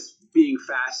Waddle just being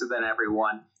faster than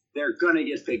everyone. They're going to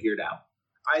get figured out.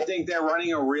 I think they're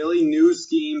running a really new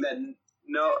scheme that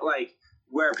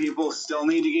where people still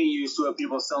need to get used to it.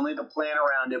 People still need to plan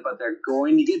around it, but they're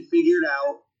going to get figured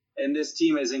out. And this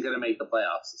team isn't going to make the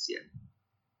playoffs this year.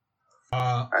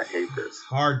 I hate this.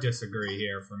 Hard disagree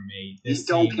here from me. I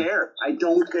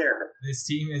don't care. This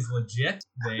team is legit.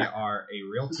 They are a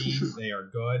real team. They are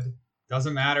good.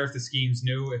 Doesn't matter if the scheme's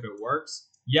new, if it works.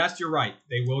 Yes, you're right.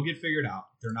 They will get figured out.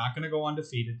 They're not going to go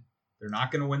undefeated. They're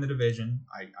not going to win the division.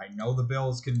 I know the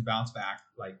Bills can bounce back.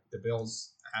 Like, the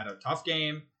Bills had a tough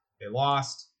game. They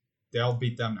lost. They'll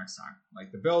beat them next time.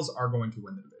 Like, the Bills are going to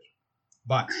win the division.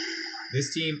 But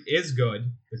this team is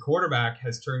good. The quarterback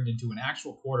has turned into an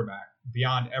actual quarterback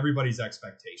beyond everybody's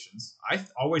expectations. I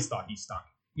always thought he stunk.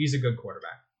 He's a good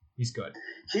quarterback. He's good.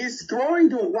 He's throwing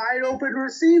to wide open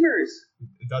receivers.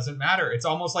 It doesn't matter. It's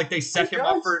almost like they set him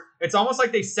up for. It's almost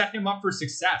like they set him up for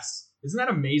success. Isn't that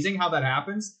amazing how that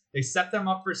happens? They set them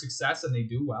up for success and they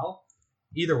do well.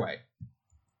 Either way,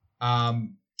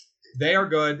 they are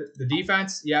good. The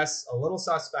defense, yes, a little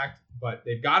suspect, but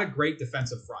they've got a great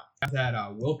defensive front. That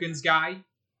Wilkins guy,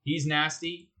 he's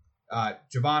nasty.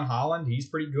 Javon Holland, he's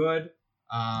pretty good.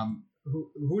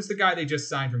 Who's the guy they just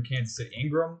signed from Kansas City?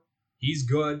 Ingram, he's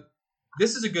good.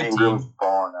 This is a good Ingram's team.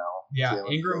 Balling now. Yeah,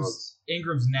 Ingram's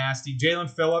nasty. Jalen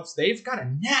Phillips, they've got a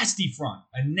nasty front.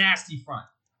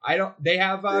 They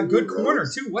have a good corner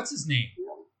too. What's his name?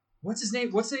 What's his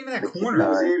name? What's the name of that No,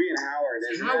 corner? Xavier Howard,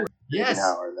 isn't it? Yes.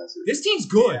 Howard, that's it. This team's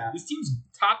good. Yeah. This team's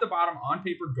top to bottom on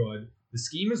paper good. The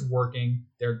scheme is working.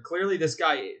 They're clearly this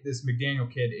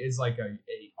McDaniel kid is like a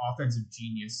offensive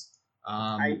genius.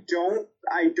 I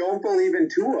don't believe in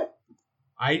Tua.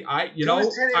 I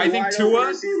Tua's hitting I think wide open Tua.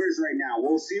 receivers right now.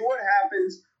 We'll see what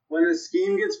happens when the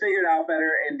scheme gets figured out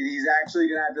better and he's actually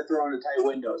going to have to throw into tight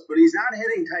windows. But he's not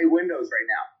hitting tight windows right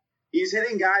now. He's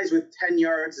hitting guys with 10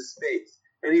 yards of space,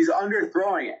 and he's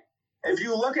underthrowing it. If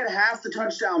you look at half the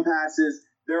touchdown passes,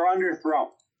 they're underthrown.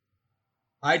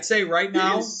 I'd say right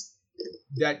now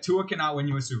that Tua cannot win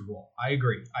you a Super Bowl. I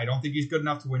agree. I don't think he's good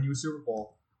enough to win you a Super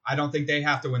Bowl. I don't think they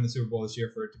have to win the Super Bowl this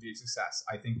year for it to be a success.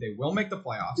 I think they will make the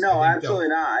playoffs. No, absolutely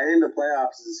not. I think the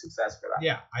playoffs is a success for them.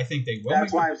 Yeah, I think they will.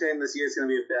 That's why I'm saying this year is going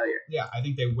to be a failure. Yeah, I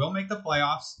think they will make the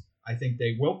playoffs. I think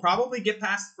they will probably get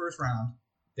past the first round.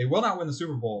 They will not win the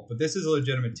Super Bowl, but this is a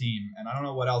legitimate team, and I don't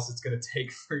know what else it's going to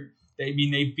take for. They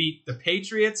beat the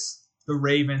Patriots, the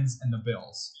Ravens, and the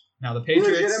Bills. Now the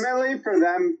Patriots, legitimately, for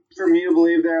me to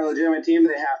believe they're a legitimate team,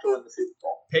 they have to win the Super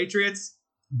Bowl. Patriots,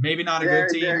 maybe not a good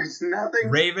team. There's nothing.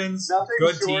 Ravens, nothing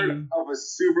good short team. of a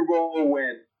Super Bowl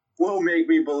win will make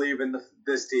me believe in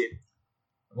this team.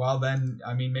 Well, then,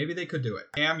 I mean, maybe they could do it.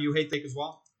 Cam, you hate take as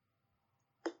well?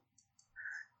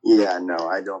 Yeah, no,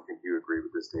 I don't think you agree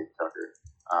with this take, Tucker.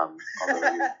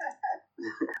 Although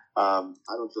I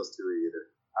don't trust Tua either.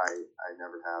 I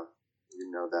never have. You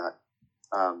know that.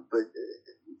 But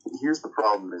here's the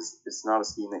problem: is it's not a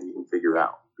scheme that you can figure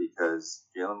out because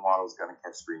Jalen Waddle's going to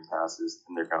catch screen passes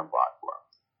and they're going to block for him,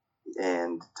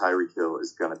 and Tyreek Hill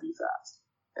is going to be fast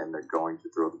and they're going to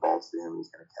throw the ball to him and he's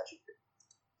going to catch it.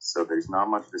 So there's not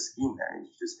much of a scheme there.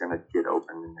 He's just going to get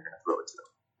open and they're going to throw it to him.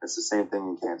 It's the same thing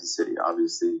in Kansas City.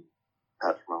 Obviously,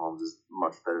 Patrick Mahomes is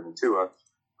much better than Tua,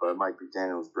 but Mike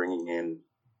McDaniel is bringing in.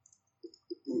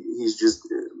 He's just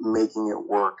making it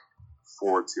work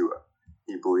for Tua.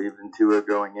 He believed in Tua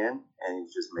going in, and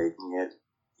he's just making it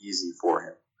easy for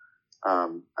him.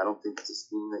 I don't think it's a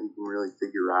scheme that you can really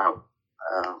figure out.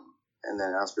 And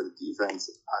then as for the defense,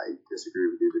 I disagree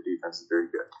with you. The defense is very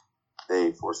good.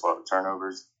 They force a lot of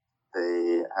turnovers.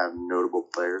 They have notable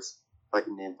players. If I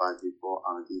can name 5 people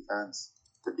on the defense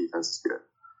is good.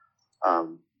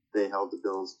 They held the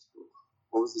Bills.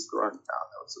 What was the score? It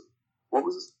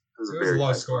was a very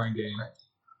low scoring game.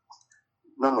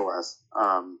 Nonetheless,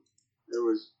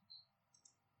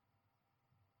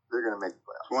 they're going to make the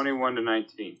playoffs.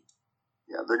 21-19.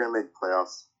 Yeah, they're going to make the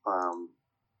playoffs.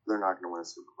 They're not going to win a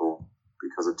Super Bowl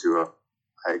because of Tua.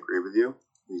 I agree with you.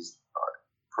 He's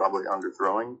probably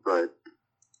underthrowing, but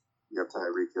you have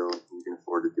Tyreek Hill. You can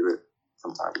afford to do it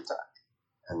from time to time.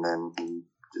 And then he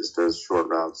just does short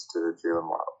routes to Jalen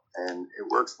Waddle. And it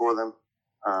works for them.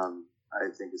 I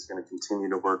think it's going to continue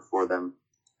to work for them.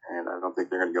 And I don't think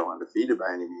they're going to go undefeated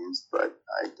by any means, but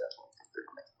I definitely think they're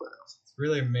going to make the playoffs. It's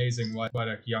really amazing what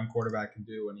a young quarterback can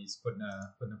do when he's put in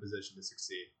a position to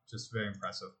succeed. Just very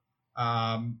impressive.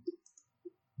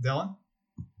 Dylan?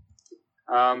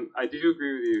 I do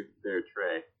agree with you there,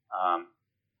 Trey.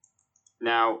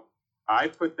 Now, I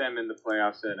put them in the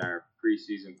playoffs in our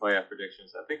preseason playoff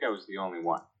predictions. I think I was the only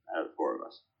one out of the 4 of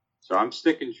us. So I'm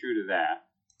sticking true to that.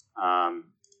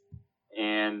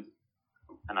 And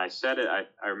I said it, I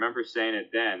remember saying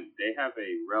it then, they have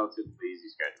a relatively easy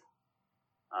schedule.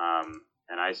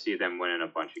 And I see them winning a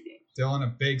bunch of games. Dylan, a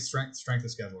big strength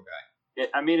of schedule guy. It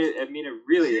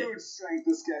really Huge is. strength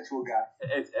of schedule guy.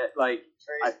 I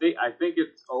think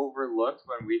it's overlooked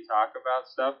when we talk about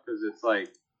stuff because it's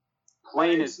like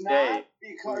plain as day.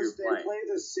 Because they play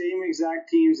the same exact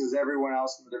teams as everyone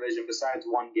else in the division besides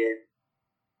one game.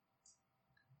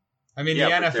 I mean,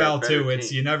 Yeah, the but they're a NFL better too. It's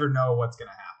team. you never know what's going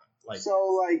to happen.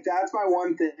 So that's my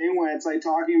one thing when it's like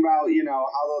talking about how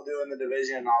they'll do in the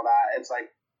division and all that. It's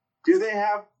like, do they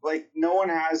have no one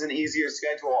has an easier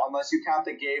schedule unless you count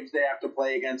the games they have to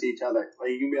play against each other.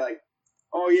 Like you can be like,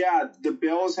 oh yeah, the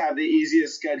Bills have the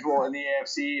easiest schedule in the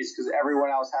AFCs because everyone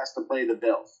else has to play the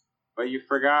Bills. But you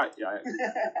forgot.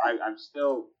 I'm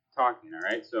still talking. All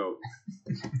right. So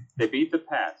they beat the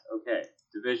Pats. Okay,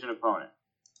 division opponent.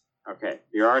 Okay,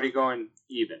 you're already going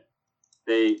even.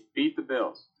 They beat the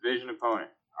Bills, division opponent,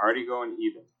 already going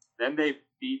even. Then they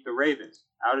beat the Ravens,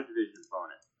 out of division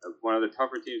opponent, one of the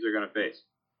tougher teams they're going to face.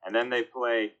 And then they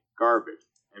play garbage,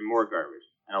 and more garbage,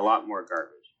 and a lot more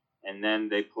garbage. And then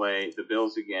they play the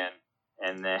Bills again,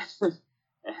 and then and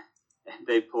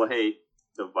they play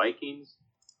the Vikings,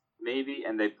 maybe,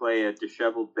 and they play a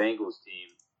disheveled Bengals team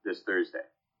this Thursday.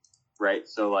 Right?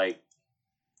 So,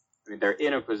 they're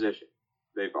in a position.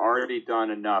 They've already done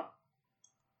enough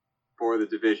for the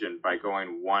division by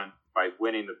going 1-5. by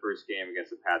winning the first game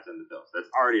against the Pats and the Bills. That's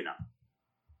already enough.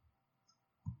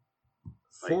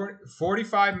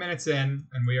 45 minutes in,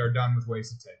 and we are done with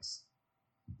Wasted Takes.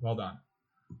 Well done.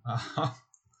 All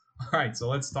right, so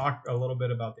let's talk a little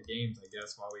bit about the games, I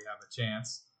guess, while we have a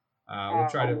chance. We'll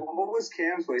try to. What was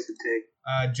Cam's Wasted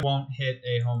Take? Joe won't hit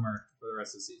a homer for the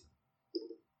rest of the season.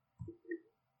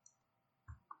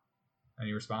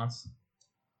 Any response?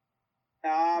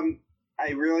 I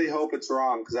really hope it's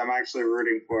wrong because I'm actually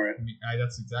rooting for it.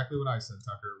 That's exactly what I said,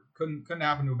 Tucker. Couldn't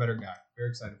happen to a better guy. Very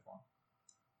excited for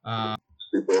him.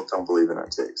 We both don't believe in our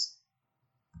takes.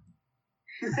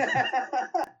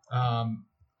 All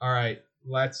right,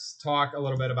 let's talk a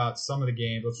little bit about some of the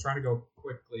games. Let's try to go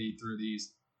quickly through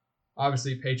these.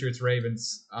 Obviously, Patriots,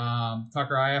 Ravens.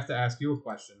 Tucker, I have to ask you a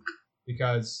question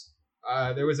because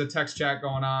there was a text chat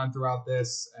going on throughout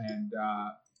this, and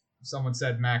someone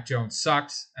said Mac Jones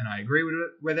sucks, and I agree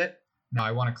with it. Now,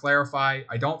 I want to clarify.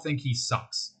 I don't think he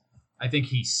sucks. I think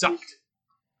he sucked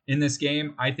in this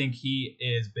game. I think he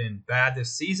has been bad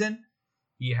this season.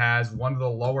 He has one of the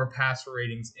lower passer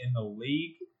ratings in the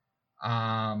league.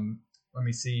 Let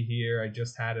me see here. I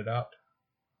just had it up.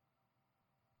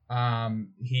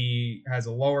 He has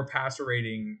a lower passer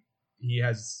rating. He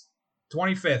has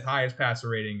 25th highest passer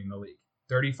rating in the league,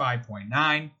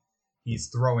 35.9. He's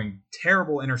throwing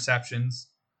terrible interceptions.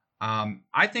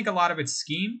 I think a lot of it's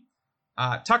scheme.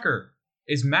 Tucker,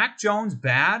 is Mac Jones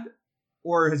bad,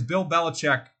 or has Bill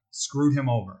Belichick screwed him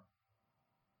over?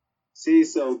 See,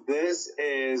 so this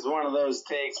is one of those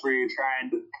takes where you're trying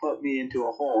to put me into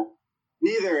a hole.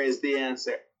 Neither is the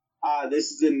answer.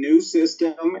 This is a new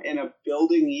system in a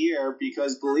building year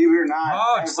because, believe it or not...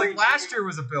 Oh, just like last year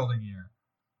was a building year.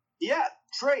 Yeah,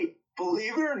 Trey,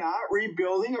 believe it or not,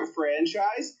 rebuilding a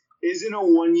franchise isn't a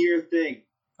one-year thing.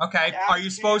 Okay, are you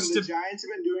supposed to... The Giants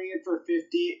have been doing it for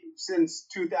since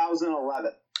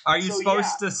 2011. Are you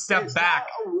supposed to step back?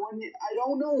 I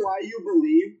don't know why you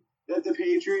believe that the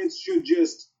Patriots should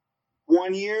just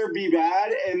 1 year be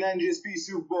bad and then just be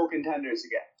Super Bowl contenders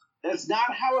again. That's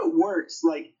not how it works.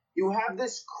 Like, you have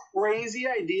this crazy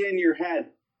idea in your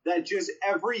head that just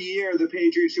every year the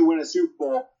Patriots should win a Super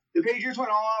Bowl. The Patriots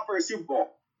went all out for a Super Bowl.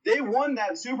 They won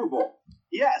that Super Bowl.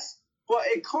 Yes, but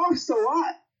it costs a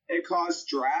lot. It costs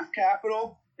draft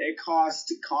capital. It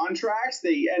cost contracts.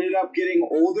 They ended up getting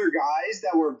older guys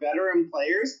that were veteran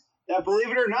players that, believe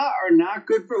it or not, are not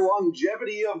good for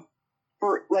longevity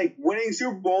for winning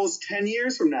Super Bowls 10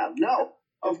 years from now. No,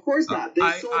 of course not. They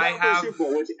sold out their Super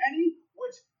Bowl,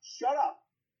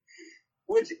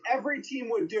 which every team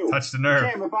would do. Touch the nerve.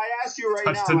 Cam, if I asked you right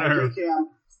now, hey, Cam,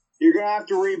 you're going to have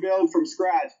to rebuild from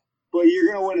scratch, but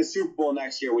you're going to win a Super Bowl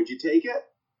next year. Would you take it?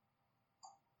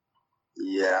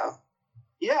 Yeah.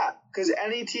 Yeah, because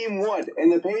any team would.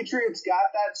 And the Patriots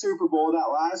got that Super Bowl,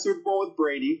 that last Super Bowl with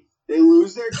Brady. They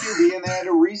lose their QB and they had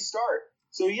to restart.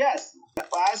 So, yes,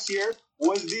 last year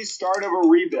was the start of a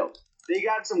rebuild. They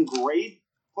got some great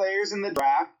players in the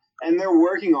draft, and they're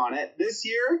working on it. This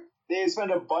year, they had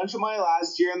spent a bunch of money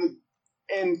last year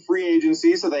in free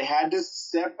agency, so they had to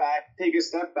take a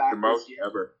step back. The most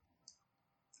ever.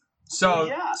 So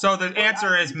the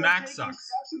answer is Mac sucks.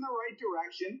 Steps in the right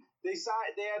direction. They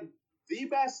had the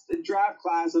best draft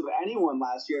class of anyone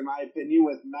last year, in my opinion,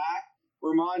 with Mac,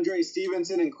 Ramondre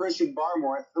Stevenson, and Christian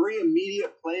Barmore, 3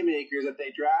 immediate playmakers that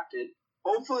they drafted.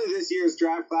 Hopefully this year's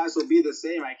draft class will be the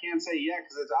same. I can't say yet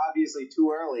because it's obviously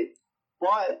too early.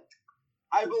 But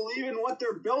I believe in what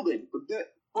they're building.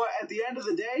 But at the end of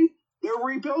the day, they're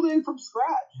rebuilding from scratch.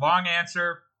 Long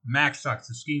answer, Mac sucks.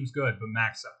 The scheme's good, but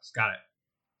Mac sucks. Got it.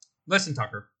 Listen,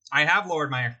 Tucker, I have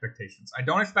lowered my expectations. I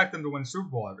don't expect them to win a Super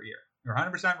Bowl every year. You're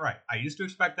 100% right. I used to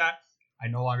expect that. I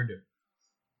no longer do.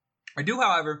 I do,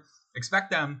 however,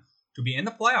 expect them to be in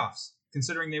the playoffs,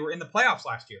 considering they were in the playoffs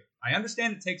last year. I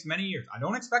understand it takes many years. I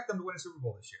don't expect them to win a Super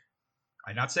Bowl this year.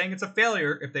 I'm not saying it's a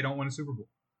failure if they don't win a Super Bowl.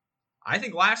 I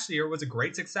think last year was a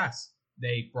great success.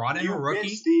 They brought in a rookie.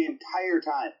 You bitched the entire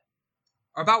time.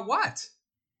 About what?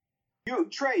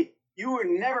 Trey, you were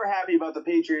never happy about the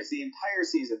Patriots the entire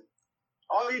season.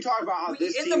 All you talk about how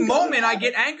this in team the moment, I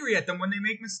get angry at them when they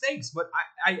make mistakes, but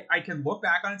I can look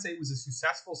back on it and say it was a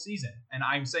successful season. And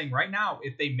I'm saying right now,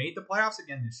 if they made the playoffs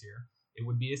again this year, it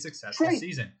would be a successful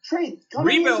season. Trey,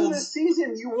 coming into the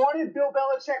season, you wanted Bill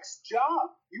Belichick's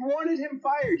job. You wanted him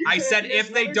fired. I said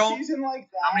if they don't,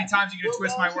 like that, how many times are you going to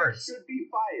twist my words? Should be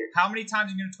fired. How many times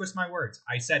are you going to twist my words?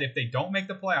 I said if they don't make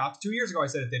the playoffs, 2 years ago I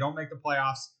said if they don't make the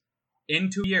playoffs in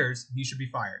 2 years, he should be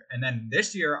fired. And then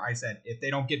this year I said if they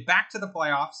don't get back to the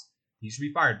playoffs, he should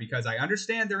be fired because I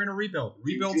understand they're in a rebuild.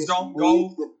 Rebuilds don't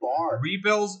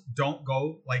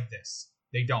go like this.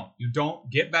 They don't. You don't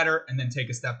get better and then take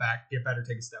a step back, get better,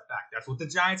 take a step back. That's what the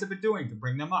Giants have been doing to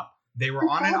bring them up. They were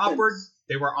on an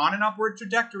upward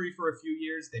trajectory for a few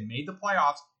years. They made the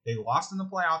playoffs. They lost in the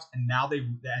playoffs, and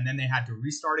then they had to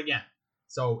restart again.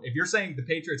 So if you're saying the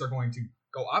Patriots are going to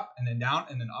go up and then down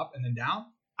and then up and then down,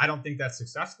 I don't think that's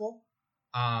successful.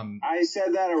 I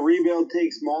said that a rebuild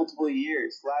takes multiple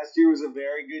years. Last year was a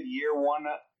very good year one.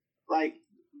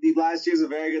 The last year's a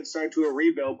very good start to a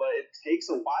rebuild, but it takes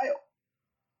a while.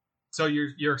 So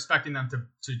you're expecting them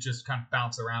to just kind of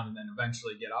bounce around and then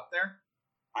eventually get up there?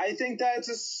 I think that it's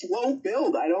a slow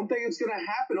build. I don't think it's going to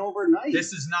happen overnight.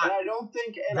 This is not. And I don't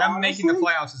think them honestly, making the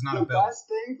playoffs is not a build. The best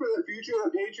thing for the future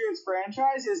of the Patriots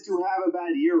franchise is to have a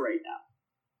bad year right now.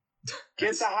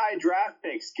 Get the high draft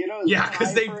picks. Get a high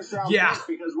first round picks,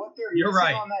 because what they're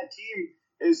missing on that team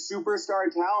is superstar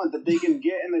talent that they can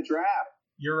get in the draft.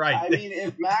 You're right. I mean,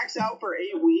 if Mac's out for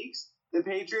 8 weeks, the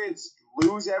Patriots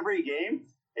lose every game.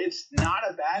 It's not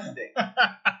a bad thing.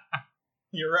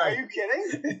 You're right. Are you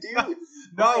kidding? Dude.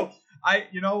 No.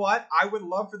 You know what? I would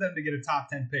love for them to get a top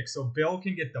 10 pick so Bill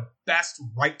can get the best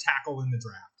right tackle in the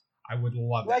draft. I would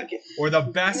love that. Or the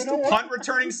best punt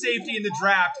returning safety in the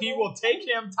draft. He will take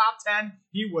him top 10.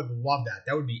 He would love that.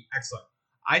 That would be excellent.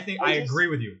 I agree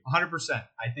with you 100%.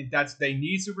 I think they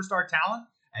need superstar talent,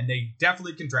 and they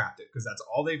definitely can draft it because that's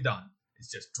all they've done. Is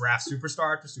just draft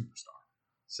superstar after superstar.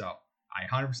 So I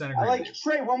 100% agree. with you.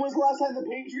 Trey, when was the last time the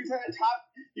Patriots had a top?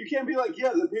 You can't be like,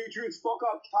 the Patriots fuck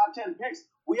up top 10 picks.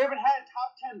 We haven't had a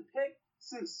top 10 pick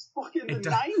since fucking the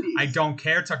 90s. I don't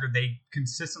care, Tucker. They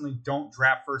consistently don't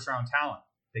draft first round talent.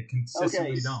 They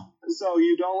consistently don't. So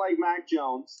you don't like Mac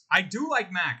Jones? I do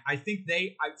like Mac. I think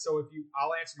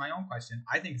I'll answer my own question.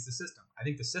 I think it's the system. I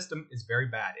think the system is very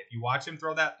bad. If you watch him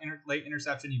throw that late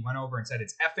interception, he went over and said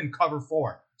it's effing cover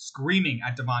 4, screaming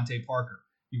at Devontae Parker.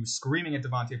 He was screaming at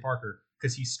Devontae Parker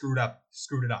because he screwed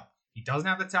it up. He doesn't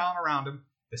have the talent around him.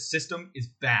 The system is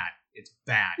bad. It's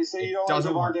bad. You say you don't like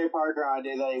Devontae Parker on a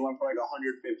day that he went for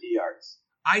 150 yards.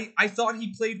 I thought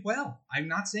he played well. I'm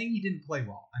not saying he didn't play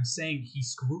well. I'm saying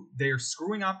they're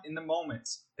screwing up in the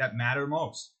moments that matter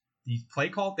most. The play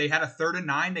call, they had a 3rd and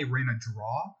 9. They ran a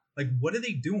draw. What are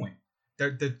they doing?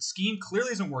 The scheme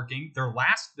clearly isn't working. They're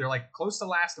close to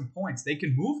last in points. They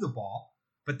can move the ball,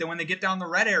 but then when they get down the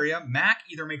red area, Mac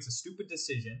either makes a stupid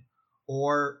decision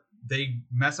or they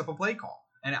mess up a play call.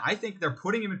 And I think they're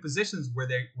putting him in positions where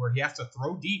he has to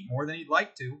throw deep more than he'd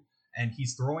like to, and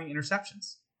he's throwing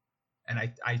interceptions. And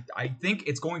I think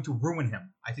it's going to ruin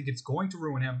him. I think it's going to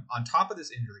ruin him. On top of this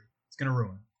injury, it's going to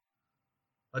ruin him.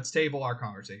 Let's table our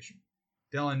conversation.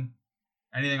 Dylan,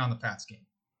 anything on the Pats game?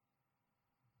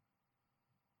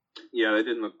 Yeah, they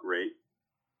didn't look great.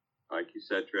 Like you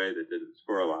said, Trey, they didn't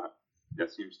score a lot.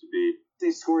 That seems to be...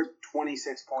 They scored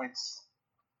 26 points.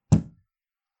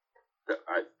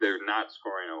 They're not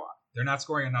scoring a lot. They're not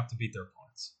scoring enough to beat their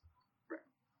opponents.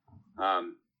 Right.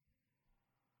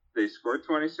 They scored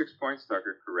 26 points,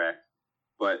 Tucker, correct.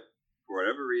 But for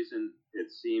whatever reason, it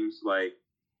seems like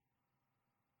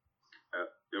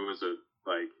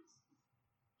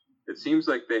it seems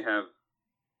like they have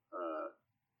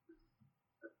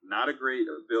not a great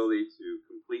ability to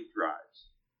complete drives.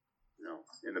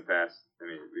 In the past,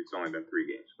 it's only been 3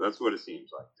 games, but that's what it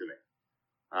seems like to me.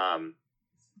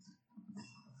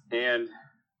 And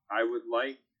I would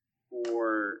like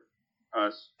for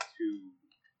us to,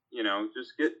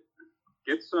 just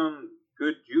get some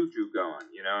good juju going,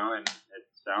 and it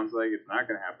sounds like it's not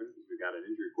going to happen because we got an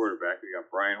injured quarterback. We got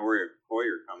Brian Hoyer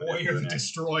coming in. Hoyer the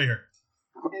Destroyer.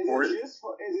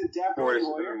 Is it definitely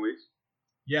 4 to 7 weeks?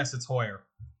 Yes, it's Hoyer.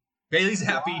 Bailey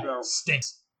Zappi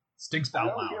stinks. Stinks I out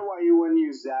don't loud. get why you wouldn't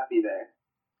use Zappi there.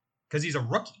 Because he's a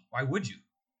rookie. Why would you?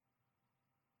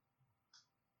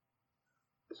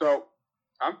 So,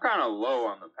 I'm kind of low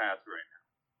on the Pats right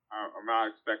now. I'm not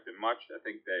expecting much. I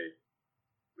think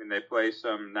they play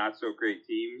some not-so-great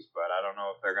teams, but I don't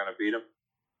know if they're going to beat them.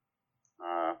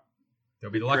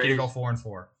 They'll be lucky to go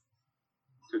 4-4.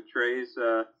 To Trey's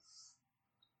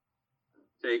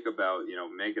take about,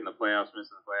 making the playoffs,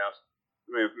 missing the playoffs.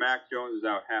 If Mac Jones is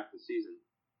out half the season,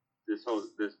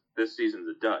 this season's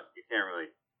a dud. You can't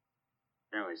really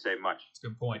say much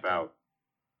about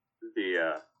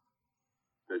the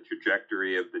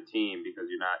trajectory of the team because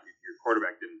your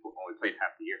quarterback only played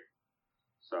half the year.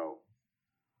 So,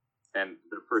 and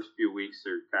the first few weeks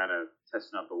are kind of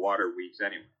testing out the water weeks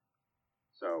anyway.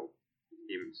 So,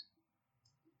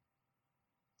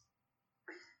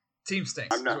 team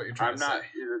stinks. I'm not. The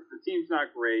team's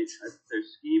not great. They're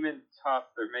scheming tough.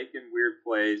 They're making weird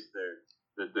plays.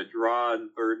 the draw in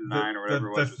 3rd and 9 or whatever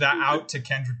it was. That out to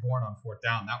Kendrick Bourne on 4th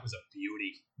down. That was a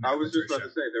beauty. I was just about to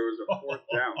say there was a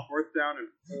 4th down and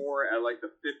 4 at like the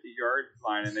 50-yard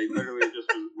line, and they literally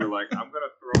just were like, "I'm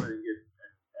gonna throw it and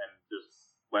just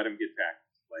let him get tackled."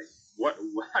 Like what?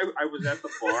 I was at the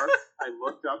bar. I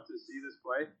looked up to see this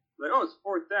play. Like, oh, it's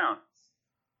 4th down.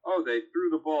 Oh, they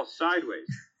threw the ball sideways.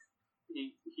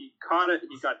 He caught it.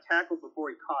 He got tackled before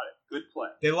he caught it. Good play.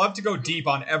 They love to go deep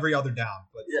on every other down,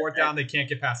 but 4th down they can't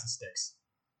get past the sticks.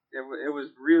 It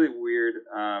was really weird.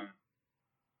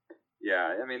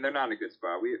 Yeah, I mean they're not in a good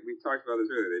spot. We talked about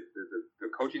this earlier. The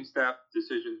coaching staff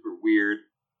decisions were weird.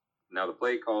 Now the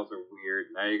play calls are weird.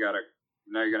 Now you're gonna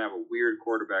have a weird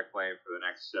quarterback playing for the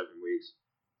next 7 weeks.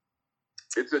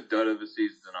 It's a dud of a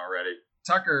season already.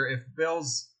 Tucker, if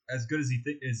Bill's as good as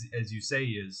as you say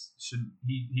he is,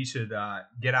 he should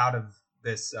get out of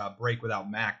this break without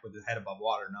Mac with his head above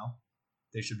water. No,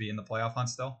 they should be in the playoff hunt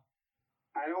still.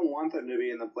 I don't want them to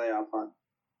be in the playoff hunt.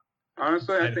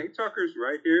 Honestly, I think Tucker's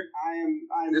right here.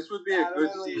 I'm this would be a good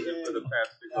season for the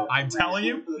Pats to go. I'm telling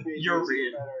you, you're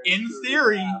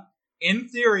in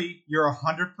theory, you're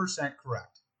 100%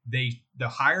 correct. The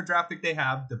higher draft pick they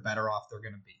have, the better off they're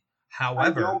going to be.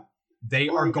 However, they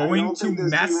are going to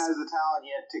mess. This team has the talent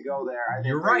yet to go there. I think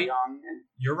you're right. Young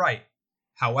You're right.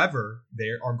 However,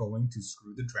 they are going to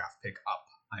screw the draft pick up.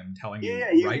 I'm telling you right now.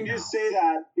 Yeah, you can just say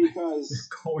that because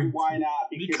why not?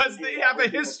 Because they have a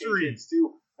history.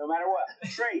 No matter what.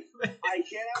 Trey, I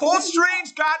can't. Cole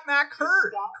Strange got Mac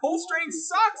hurt. Cole Strange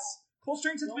sucks. Cole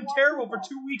Strange has been terrible for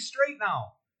 2 weeks straight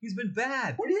now. He's been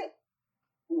bad.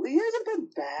 He hasn't been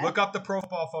bad. Look up the Pro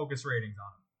Football Focus ratings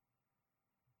on him.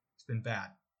 It's been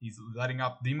bad. He's letting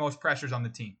up the most pressures on the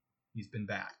team. He's been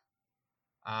bad.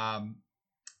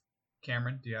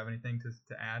 Cameron, do you have anything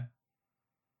to add?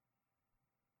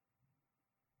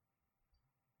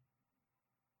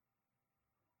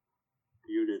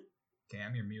 Muted.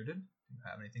 Cam, you're muted. Do you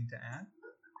have anything to add?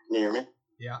 Can you hear me?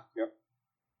 Yeah. Yep.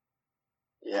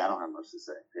 Yeah, I don't have much to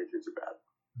say. Patriots are bad.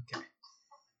 Okay.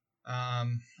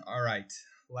 All right.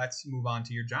 Let's move on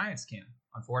to your Giants, Cam.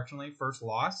 Unfortunately, first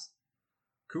loss.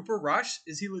 Cooper Rush,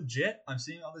 is he legit? I'm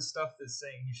seeing all this stuff that's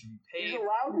saying he should be paid. He's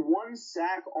allowed 1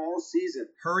 sack all season.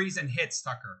 Hurries and hits,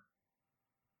 Tucker.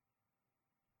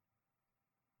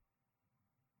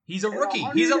 He's a rookie.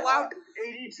 He's allowed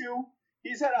 82.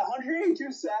 He's had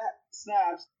 182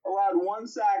 snaps, allowed 1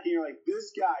 sack, and you're like,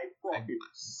 this guy fucking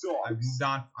sucks. I've moved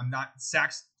on. I'm not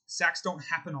sacks. Sacks don't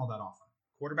happen all that often.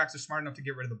 Quarterbacks are smart enough to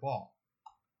get rid of the ball.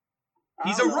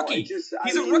 He's a rookie. He's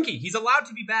a rookie. He's allowed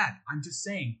to be bad. I'm just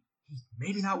saying he's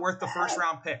maybe not worth the first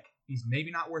round pick.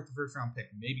 Maybe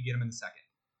get him in the second.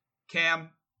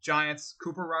 Cam, Giants,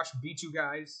 Cooper Rush beat you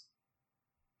guys.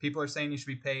 People are saying he should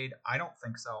be paid. I don't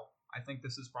think so. I think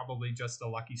this is probably just a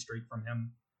lucky streak from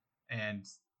him. And,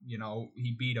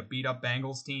 he beat a beat-up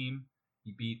Bengals team.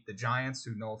 He beat the Giants,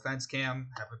 who, no offense, Cam,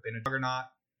 haven't been a juggernaut.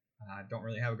 Don't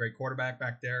really have a great quarterback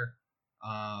back there.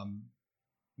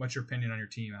 What's your opinion on your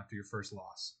team after your first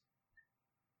loss?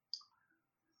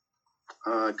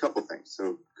 A couple things.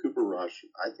 So, Cooper Rush,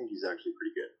 I think he's actually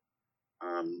pretty good.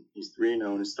 He's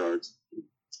 3-0 in his starts,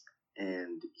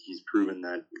 and he's proven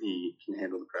that he can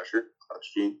handle the pressure.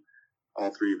 Clutch gene.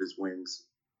 All 3 of his wins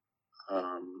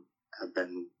have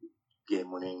been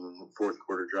game-winning fourth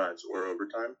quarter drives or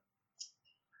overtime.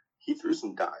 He threw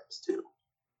some dimes too.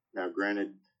 Now,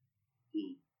 granted,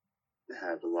 he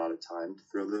had a lot of time to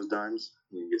throw those dimes.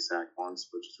 He didn't get sacked once,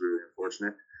 which is really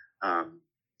unfortunate.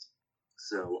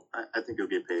 So I think he'll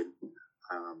get paid.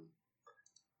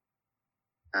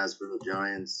 As for the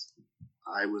Giants,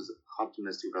 I was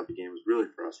optimistic about the game. It was really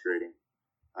frustrating.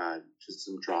 Just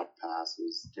some dropped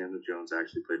passes. Daniel Jones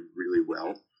actually played really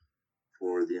well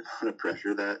for the amount of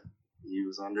pressure that he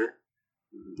was under.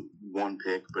 1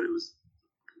 pick, but it was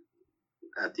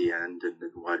at the end, and the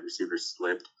wide receiver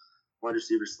slipped. Wide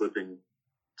receiver slipping,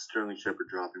 Sterling Shepard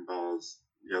dropping balls,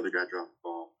 the other guy dropped the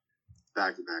ball,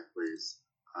 back-to-back plays.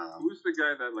 Who's the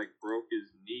guy that broke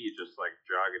his knee just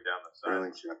jogging down the side?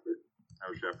 Sterling Shepard.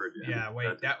 Oh, Shepard. Yeah,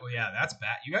 wait, that's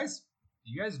bad. You guys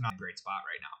are not in a great spot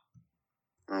right now.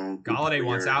 Galladay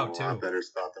wants out, too. A lot better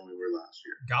spot than we were last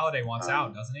year. Galladay wants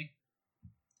out, doesn't he?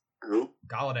 Who?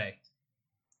 Galladay.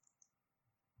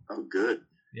 Oh, good.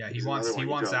 Yeah, he wants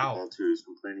out. Too. He's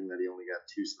complaining that he only got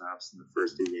 2 snaps in the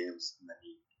first 2 games, and then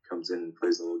he comes in and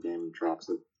plays the whole game and drops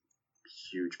a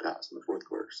huge pass in the fourth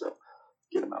quarter. So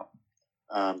get him out.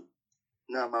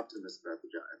 No, I'm optimistic about the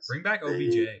Giants. Bring back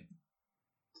OBJ.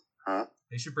 Huh?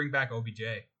 They should bring back OBJ.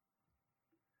 I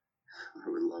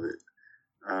would love it.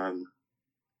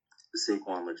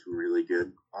 Saquon looks really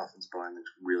good. Offensive line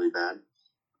looks really bad.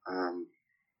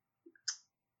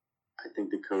 I think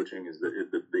the coaching is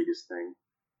the biggest thing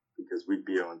because we'd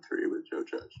be 0-3 with Joe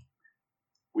Judge.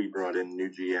 We brought in new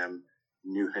GM,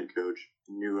 new head coach,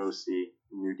 new OC,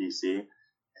 new DC,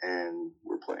 and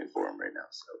we're playing for him right now.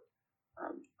 So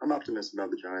I'm optimistic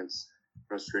about the Giants.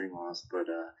 Frustrating loss, but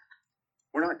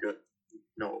we're not good.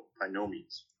 No, by no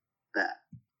means. Bad.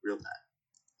 Real bad.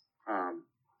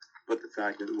 But the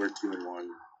fact that we're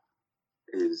 2-1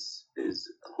 is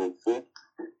hopeful.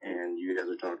 And you guys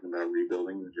are talking about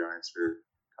rebuilding. The Giants are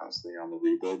constantly on the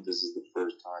rebuild. This is the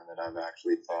first time that I've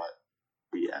actually thought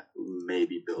we may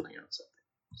be building on something.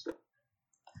 So,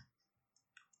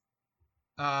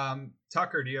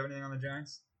 Tucker, do you have anything on the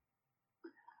Giants?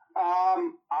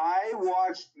 I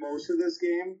watched most of this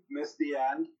game, missed the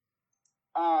end.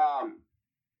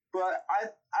 But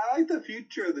I like the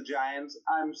future of the Giants.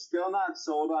 I'm still not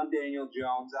sold on Daniel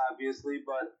Jones, obviously,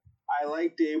 but I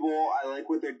like Dable. I like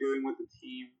what they're doing with the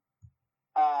team.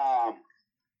 I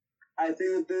think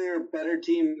that they're a better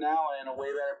team now and in a way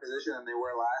better position than they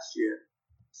were last year.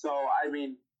 So, I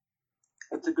mean,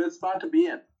 it's a good spot to be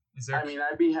in.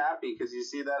 I'd be happy because you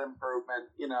see that improvement,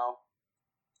 you know.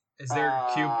 Is there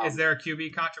a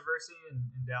QB controversy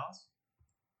in Dallas?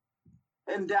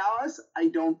 In Dallas, I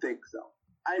don't think so.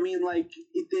 I mean, like,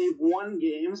 they've won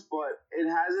games, but it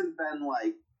hasn't been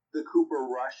like the Cooper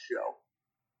Rush show.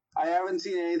 I haven't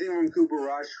seen anything from Cooper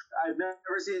Rush. I've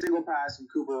never seen a single pass from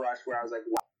Cooper Rush where I was like,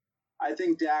 wow. I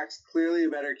think Dak's clearly a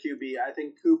better QB. I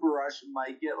think Cooper Rush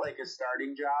might get like a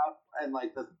starting job and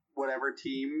like the whatever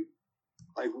team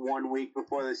like 1 week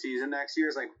before the season next year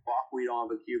is like, fuck, we don't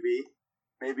have a QB.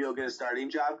 Maybe he'll get a starting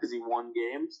job because he won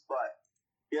games, but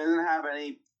he doesn't have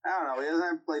any, I don't know, he doesn't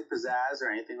have like pizzazz or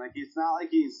anything. Like, it's not like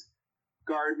he's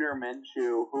Gardner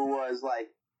Minshew, who was like,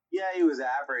 yeah, he was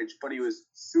average, but he was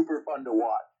super fun to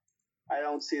watch. I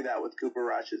don't see that with Cooper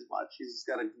Rush as much. He's just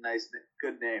got a nice,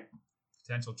 good name.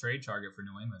 Potential trade target for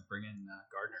New England. Bring in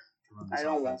Gardner to run this I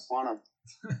don't offense. want him.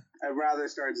 I'd rather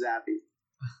start Zappy.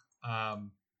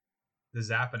 The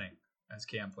zappening, as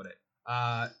Cam put it.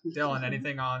 Dylan,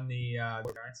 anything on the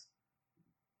Giants?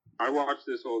 I watched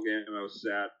this whole game and I was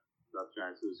sad about the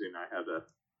Giants losing. I had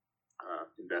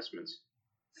investments.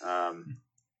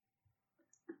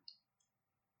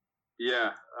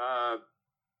 The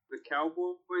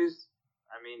Cowboys.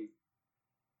 I mean,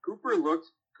 Cooper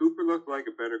looked like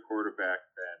a better quarterback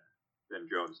than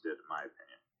Jones did, in my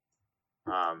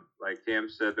opinion. Like Cam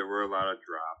said, there were a lot of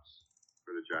drops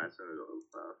for the Giants in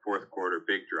the fourth quarter,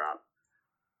 big drop.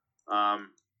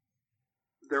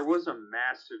 There was a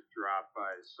massive drop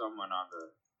by someone on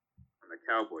the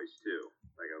Cowboys too,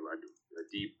 like a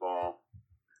deep ball.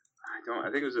 I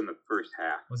think it was in the first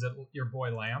half. Was it your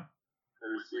boy Lamb?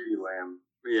 It was CeeDee Lamb.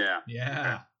 Yeah,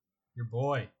 your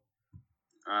boy.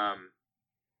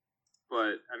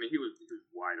 But I mean, he was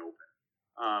wide open.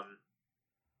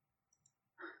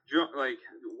 Like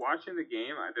watching the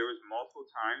game, there was multiple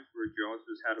times where Jones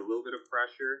had a little bit of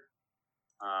pressure,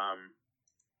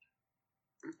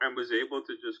 and was able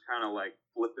to just kind of like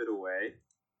flip it away.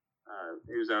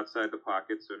 He was outside the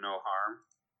pocket, so no harm.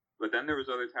 But then there was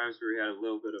other times where he had a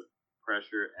little bit of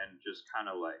pressure and just kind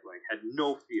of like had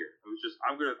no fear. It was just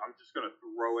I'm just gonna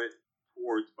throw it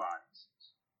towards bodies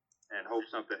and hope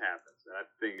something happens. And I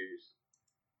think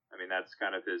that's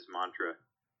kind of his mantra.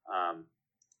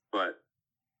 But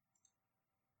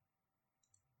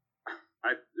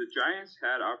the Giants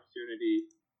had opportunity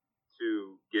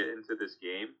to get into this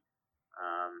game,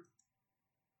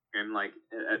 and like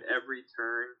at every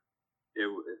turn,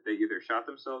 they either shot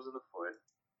themselves in the foot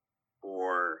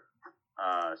or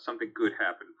something good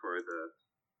happened for the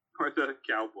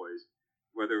Cowboys.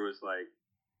 Whether it was like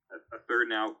a third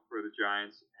and out for the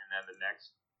Giants, and then the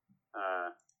next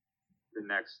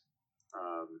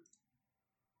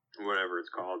whatever it's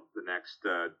called, the next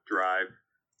drive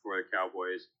for the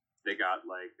Cowboys, they got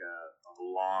like a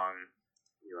long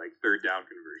like third down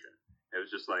conversion. It was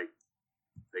just like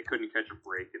they couldn't catch a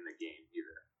break in the game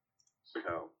either.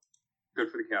 So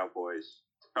good for the Cowboys.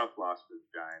 Tough loss for the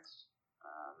Giants.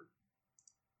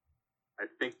 I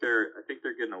think they're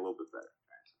getting a little bit better.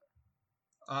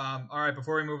 All right,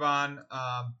 before we move on,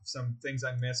 some things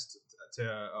I missed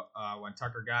to when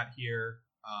Tucker got here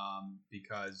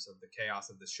because of the chaos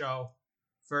of the show.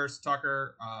 First,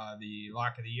 Tucker, the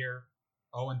lock of the year,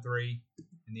 0-3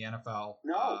 in the NFL.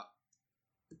 No.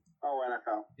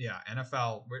 NFL. Yeah,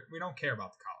 NFL. We don't care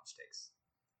about the college takes.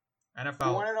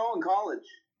 NFL. You're 1-0 in college.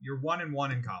 You're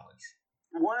 1-1 in college.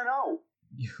 1-0.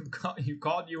 You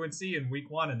called UNC in week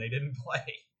 1 and they didn't play.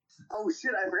 Oh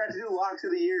shit! I forgot to do locks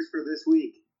of the years for this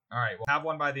week. All right, we'll have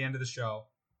one by the end of the show.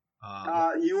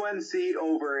 UNC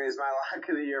over is my lock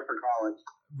of the year for college.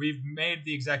 We've made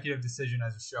the executive decision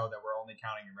as a show that we're only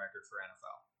counting your record for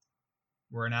NFL.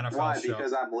 We're an NFL Why? show.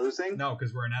 Because I'm losing? No,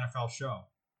 because we're an NFL show.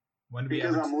 When do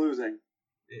because I'm losing.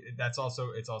 It's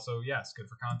also yes, good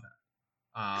for content.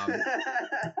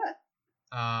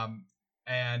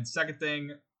 And second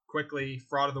thing, quickly,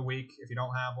 fraud of the week. If you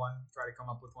don't have one, try to come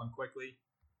up with one quickly.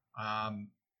 I'm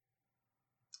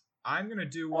gonna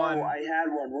do one. Oh, I had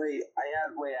one. Wait, I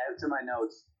have it to my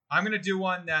notes. I'm gonna do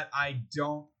one that I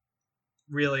don't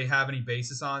really have any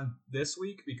basis on this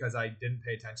week because I didn't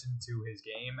pay attention to his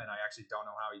game and I actually don't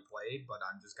know how he played, but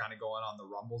I'm just kind of going on the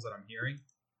rumbles that I'm hearing.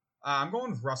 I'm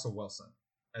going with Russell Wilson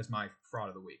as my fraud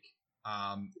of the week.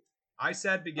 I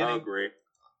said beginning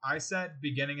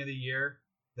of the year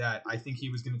that I think he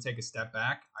was going to take a step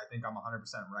back. I think I'm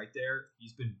 100% right there.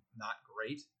 He's been not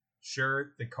great.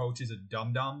 Sure, the coach is a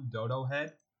dum-dum, dodo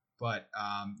head, but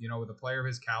with a player of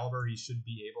his caliber, he should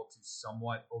be able to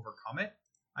somewhat overcome it,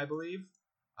 I believe.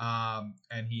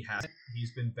 And he hasn't.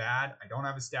 He's been bad. I don't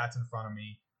have his stats in front of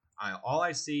me. All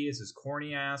I see is his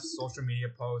corny ass social media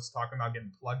posts talking about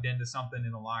getting plugged into something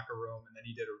in the locker room, and then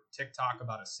he did a TikTok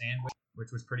about a sandwich,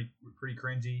 which was pretty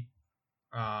cringy.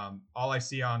 All I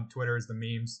see on Twitter is the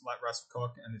memes, let Russ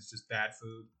cook, and it's just bad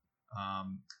food.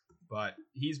 But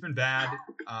he's been bad,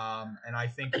 and I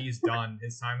think he's done.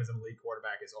 His time as an elite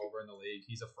quarterback is over in the league.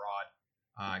 He's a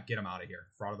fraud. Get him out of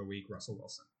here. Fraud of the week, Russell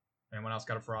Wilson. Anyone else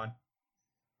got a fraud?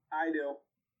 I do.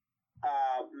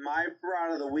 My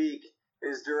fraud of the week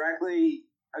is directly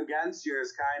against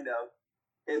yours, kind of.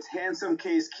 It's handsome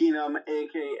Case Keenum,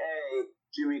 a.k.a.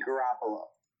 Jimmy Garoppolo.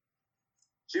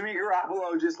 Jimmy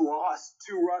Garoppolo just lost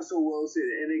to Russell Wilson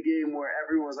in a game where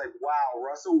everyone was like, wow,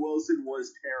 Russell Wilson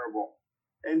was terrible.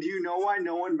 And do you know why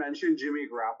no one mentioned Jimmy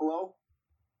Garoppolo?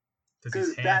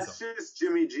 Because that's just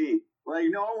Jimmy G. Like,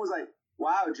 no one was like,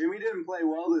 wow, Jimmy didn't play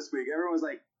well this week. Everyone was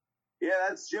like, yeah,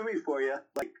 that's Jimmy for you.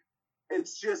 Like,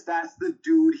 it's just that's the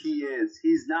dude he is.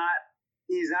 He's not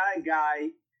a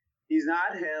guy. He's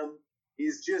not him.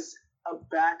 He's just a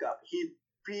backup.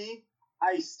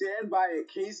 I stand by it.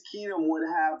 Case Keenum would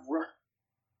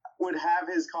have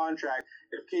his contract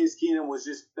if Case Keenum was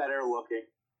just better looking.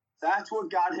 That's what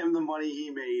got him the money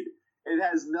he made. It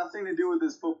has nothing to do with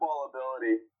his football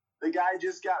ability. The guy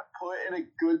just got put in a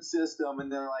good system,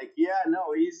 and they're like, yeah,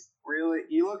 no, he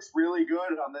looks really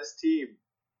good on this team.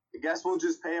 I guess we'll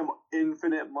just pay him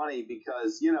infinite money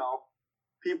because,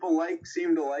 people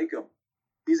seem to like him.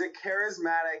 He's a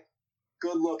charismatic,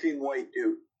 good-looking white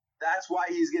dude. That's why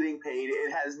he's getting paid.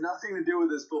 It has nothing to do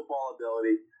with his football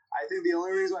ability. I think the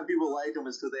only reason why people like him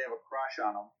is because they have a crush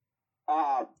on him.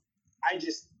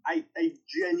 I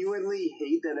genuinely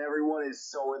hate that everyone is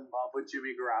so in love with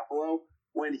Jimmy Garoppolo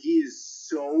when he is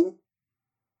so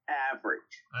average.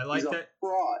 He's a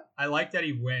fraud. I like that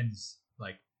he wins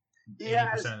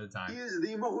 80% of the time. He is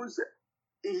the most.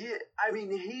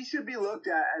 He should be looked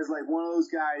at as one of those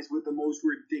guys with the most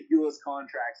ridiculous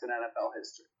contracts in NFL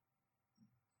history.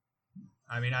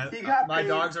 My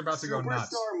dogs are about to go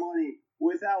nuts. Superstar money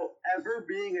without ever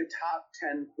being a top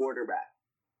 10 quarterback.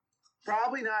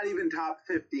 Probably not even top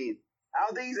 15. I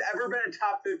don't think he's ever been a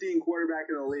top 15 quarterback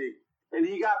in the league. And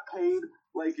he got paid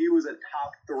like he was a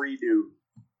top 3 dude.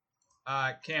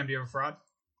 Cam, do you have a fraud?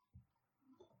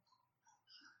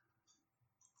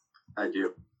 I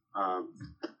do.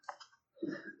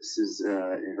 This is,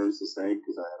 it hurts to say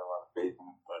because I had a lot of faith in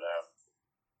him, but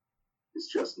it's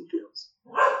Justin Fields.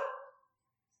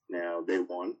 Now, they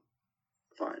won.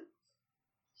 Fine.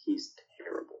 He's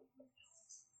terrible.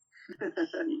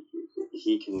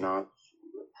 he cannot.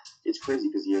 It's crazy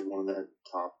because he had one of the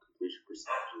top completion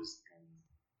percentages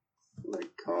in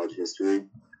college history,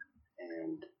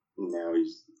 and now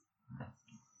he's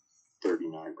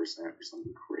 39% or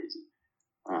something crazy.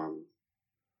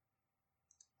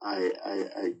 I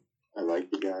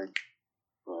like the guy,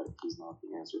 but he's not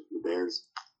the answer for the Bears.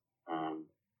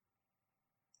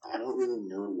 I don't really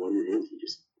know what it is.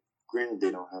 Granted,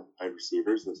 they don't have wide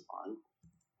receivers, that's fine,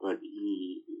 but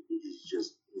he's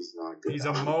not good. He's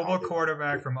a mobile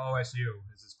quarterback from OSU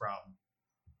is his problem.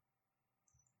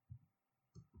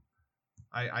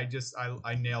 I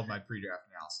nailed my pre-draft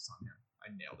analysis on him. I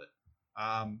nailed it.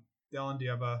 Dylan, do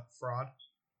you have a fraud?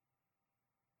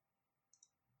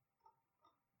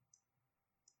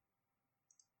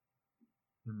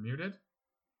 You're muted?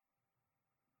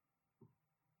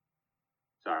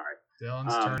 Sorry.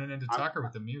 Dylan's turning into Tucker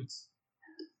with the mutes.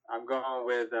 I'm going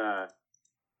with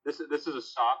this is a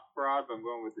soft fraud, but I'm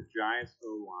going with the Giants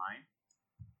O-line.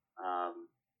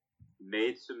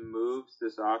 Made some moves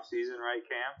this offseason, right,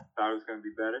 Cam? Thought it was going to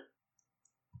be better?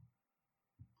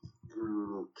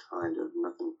 Kind of.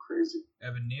 Nothing crazy.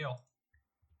 Evan Neal.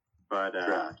 But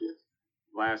Draft, yes.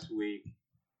 last week,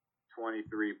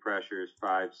 23 pressures,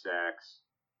 5 sacks,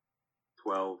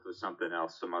 12 was something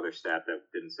else, some other stat that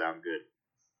didn't sound good.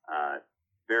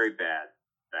 Very bad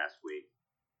last week.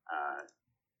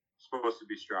 Supposed to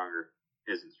be stronger,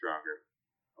 isn't stronger.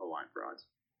 O-line frauds.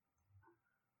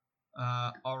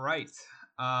 All right.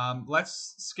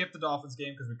 Let's skip the Dolphins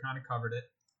game because we kind of covered it.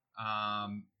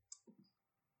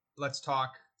 Let's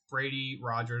talk Brady,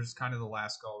 Rodgers, kind of the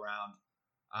last go around.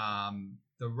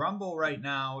 The rumble right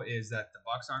now is that the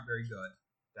Bucs aren't very good,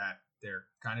 that they're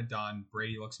kind of done.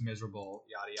 Brady looks miserable,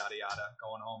 yada, yada, yada,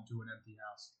 going home to an empty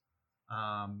house.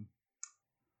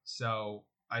 So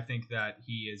I think that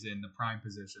he is in the prime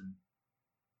position.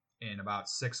 In about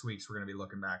 6 weeks, we're going to be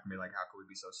looking back and be like, how could we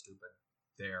be so stupid?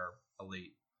 They're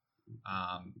elite.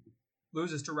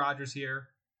 Loses to Rodgers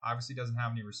here. Obviously doesn't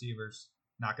have any receivers.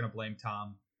 Not going to blame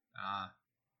Tom.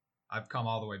 I've come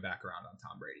all the way back around on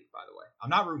Tom Brady, by the way. I'm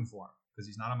not rooting for him because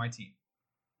he's not on my team.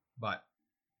 But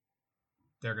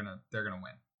they're gonna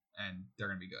win. And they're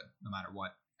going to be good no matter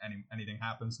what. Anything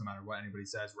happens, no matter what anybody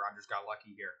says. Rodgers got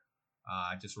lucky here.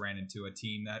 Just ran into a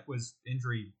team that was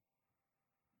injury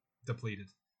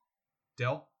depleted.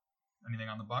 Dill, anything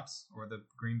on the Bucs or the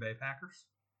Green Bay Packers?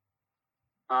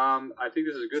 I think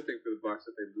this is a good thing for the Bucs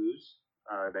that they lose.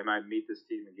 They might meet this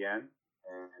team again,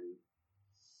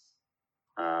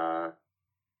 and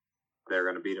they're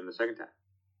going to beat them the second time,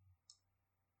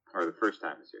 or the first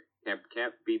time this year.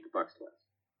 Can't beat the Bucs twice.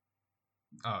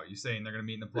 Oh, you're saying they're going to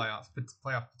meet in the playoff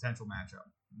potential matchup,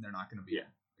 and they're not going to beat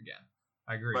them again.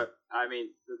 I agree. But I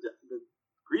mean, the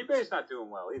Green Bay's not doing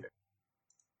well either.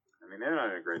 I mean, they're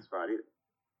not in a great spot either.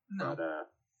 No.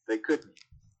 But they could meet.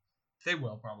 They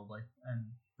will probably,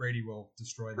 and Brady will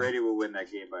destroy them. Brady will win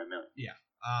that game by a million. Yeah.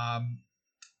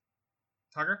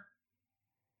 Tucker?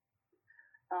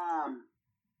 I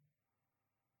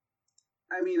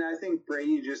mean, I think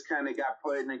Brady just kind of got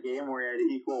put in a game where he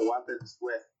had equal weapons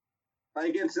with.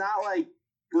 Like, it's not like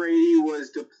Brady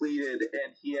was depleted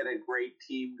and he had a great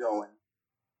team going.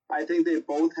 I think they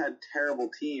both had terrible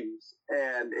teams,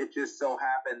 and it just so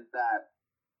happened that,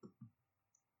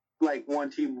 like, one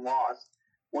team lost,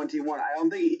 one team won. I don't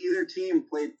think either team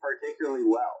played particularly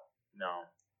well. No.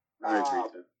 I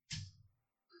agree.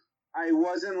 I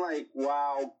wasn't like,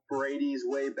 wow, Brady's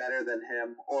way better than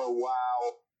him, or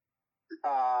wow,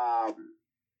 I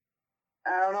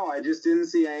don't know. I just didn't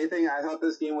see anything. I thought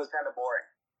this game was kind of boring.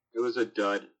 It was a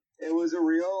dud. It was a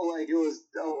real, like, it was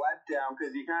a letdown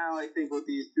because you kind of, like, think with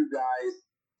these two guys,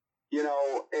 you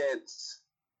know, it's,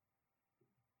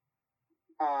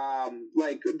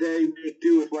 like, they make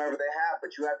do with whatever they have,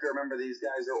 but you have to remember these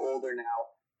guys are older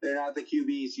now. They're not the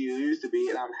QBs you used to be,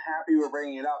 and I'm happy we're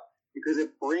bringing it up because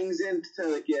it brings into,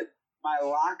 like, my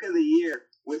lock of the year,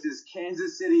 which is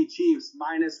Kansas City Chiefs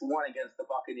 -1 against the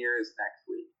Buccaneers next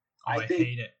week. Oh, I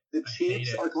hate it. The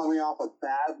Chiefs are coming off a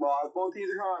bad loss. Both teams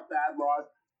are coming off a bad loss.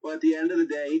 But at the end of the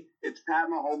day, it's Pat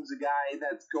Mahomes, a guy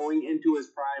that's going into his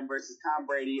prime, versus Tom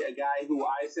Brady, a guy who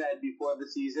I said before the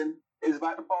season is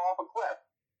about to fall off a cliff.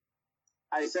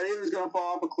 I said he was going to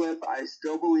fall off a cliff. I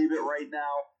still believe it right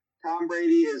now. Tom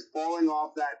Brady is falling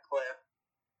off that cliff.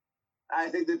 I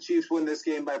think the Chiefs win this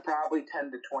game by probably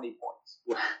 10 to 20 points.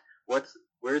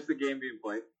 Where's the game being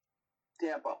played?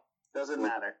 Tampa. Doesn't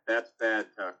matter. That's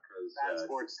bad, Tuck. Bad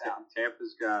sports town.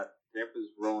 Tampa's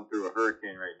rolling through a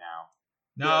hurricane right now.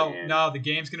 No, the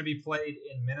game's going to be played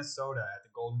in Minnesota at the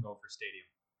Golden Gopher Stadium.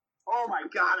 Oh my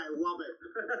God, I love it.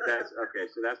 That's okay.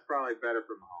 So that's probably better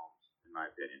for Mahomes, in my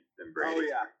opinion, than Brady. Oh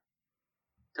yeah.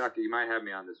 Tucker, you might have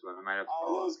me on this one. I might have.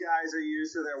 All those guys are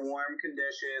used to their warm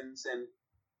conditions in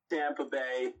Tampa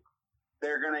Bay.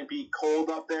 They're going to be cold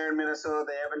up there in Minnesota.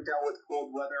 They haven't dealt with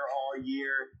cold weather all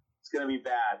year. It's going to be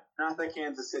bad. Not that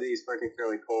Kansas City is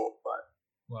particularly cold, but.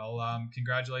 Well,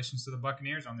 congratulations to the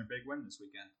Buccaneers on their big win this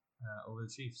weekend over the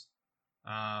Chiefs.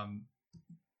 All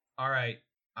right.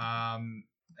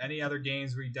 Any other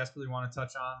games we desperately want to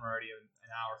touch on? We're already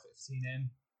an hour 15 in.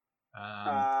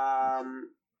 I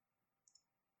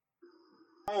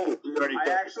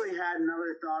actually had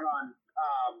another thought on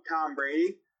Tom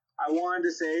Brady. I wanted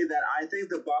to say that I think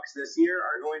the Bucs this year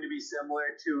are going to be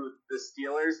similar to the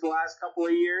Steelers the last couple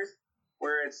of years,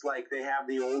 where it's like they have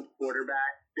the old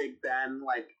quarterback, Big Ben,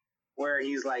 like where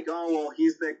he's like, oh well,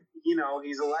 he's a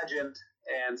legend,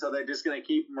 and so they're just going to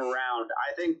keep him around.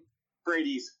 I think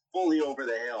Brady's fully over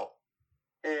the hill,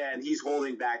 and he's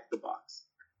holding back the Bucs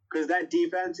because that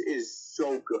defense is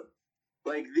so good,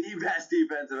 like the best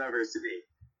defense I've ever seen,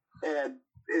 and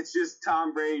it's just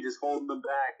Tom Brady just holding them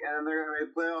back, and then they're going to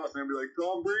make playoffs, and they'll be like,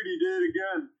 Tom Brady did it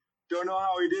again. Don't know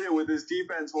how he did it with his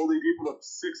defense holding people up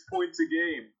 6 points a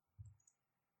game.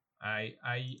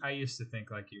 I used to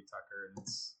think like you, Tucker, and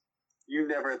it's You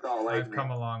never thought like I've me.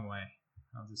 come a long way.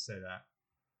 I'll just say that.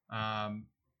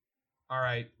 All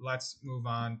right, let's move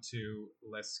on to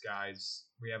lists, guys.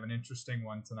 We have an interesting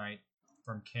one tonight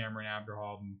from Cameron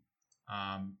Abderhalden.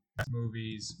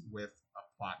 Movies with a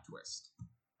plot twist.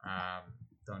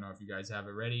 Don't know if you guys have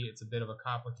it ready. It's a bit of a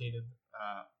complicated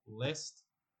list.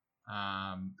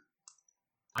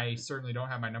 I certainly don't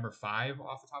have my number 5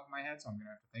 off the top of my head, so I'm going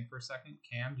to have to think for a second.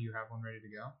 Cam, do you have one ready to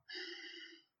go?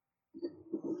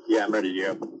 Yeah, I'm ready to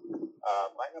go.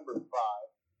 My number 5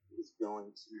 is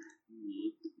going to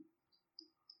be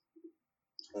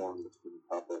torn between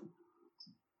a couple.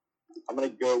 I'm going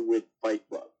to go with Fight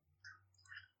Club.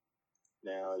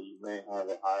 Now, you may have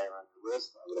it higher on your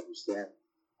list. I would understand.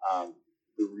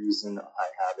 The reason I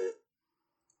have it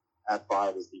at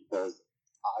 5 is because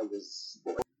I was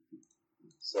spoiled.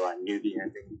 So I knew the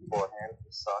ending beforehand.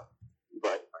 It sucked.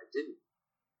 But if I didn't,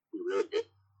 it'd be really good.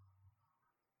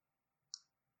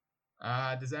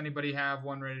 Does anybody have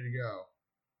one ready to go?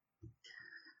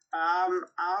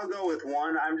 I'll go with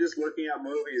one. I'm just looking at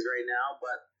movies right now,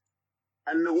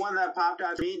 and the one that popped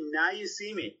out to me, Now You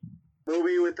See Me.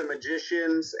 Movie with the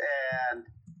magicians, and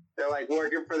they're like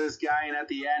working for this guy, and at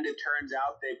the end it turns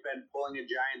out they've been pulling a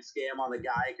giant scam on the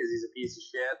guy because he's a piece of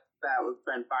shit that was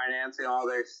been financing all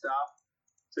their stuff.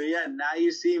 So yeah, Now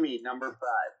You See Me, number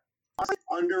 5.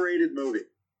 Underrated movie.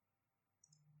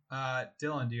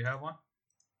 Dylan, do you have one?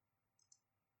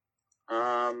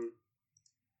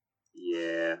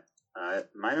 Yeah.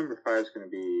 My number 5 is going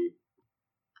to be.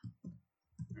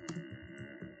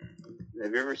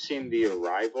 Have you ever seen The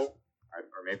Arrival?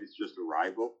 Or maybe it's just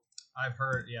Arrival. I've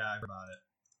heard about it.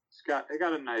 It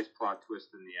got a nice plot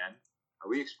twist in the end. Are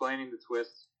we explaining the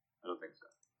twists? I don't think so.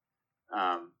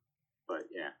 But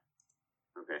yeah.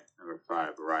 Okay, number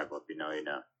 5, Arrival. If you know, you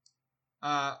know.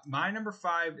 My number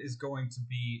 5 is going to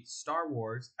be Star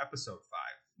Wars Episode 5.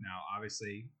 Now,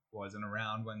 obviously, wasn't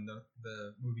around when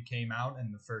the movie came out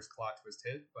and the first plot twist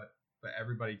hit, but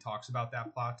everybody talks about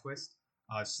that plot twist.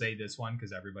 I'll say this one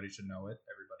because everybody should know it.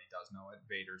 Everybody does know it.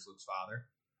 Vader's Luke's father.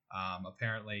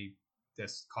 Apparently,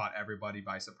 this caught everybody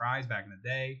by surprise back in the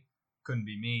day. Couldn't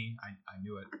be me. I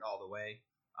knew it all the way.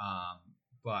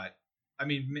 But, I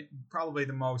mean, probably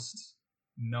the most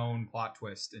known plot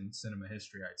twist in cinema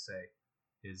history, I'd say,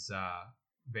 is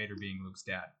Vader being Luke's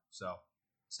dad. So,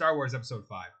 Star Wars Episode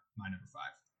 5, my number 5.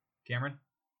 Cameron?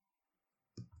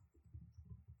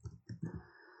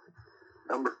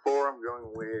 Number 4, I'm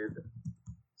going with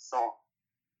Saw.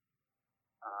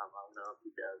 I don't know if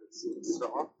you guys have seen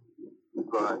Saw,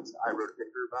 but I wrote a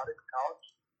paper about it in college.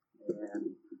 And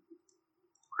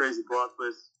crazy plot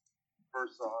twist.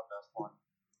 First Saw, best one.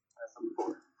 That's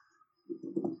number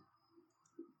 4.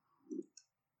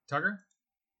 Tucker?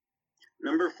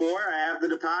 Number 4, I have The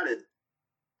Departed.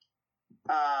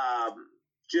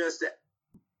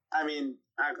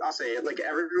 I'll say it. Like,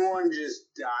 everyone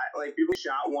just died. Like, people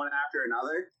shot one after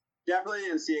another. Definitely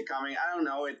didn't see it coming. I don't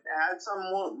know. It had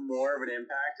somewhat more of an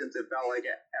impact since it felt like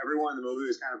everyone in the movie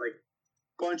was kind of like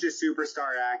a bunch of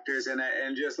superstar actors in it.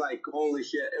 And just like, holy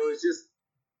shit. It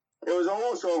was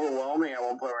almost overwhelming at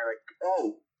one point where like,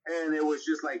 oh. And it was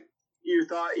just like, you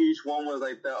thought each one was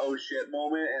like the oh shit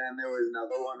moment. And then there was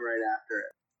another one right after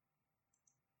it.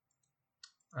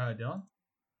 Dylan?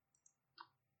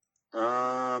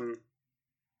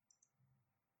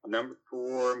 Number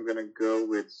 4, I'm gonna go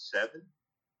with 7.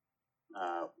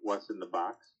 What's in the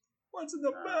Box? What's in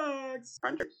the box?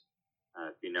 Crunchers.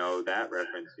 If you know that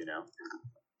reference, you know.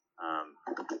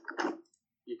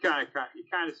 You kind of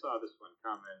saw this one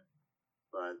coming,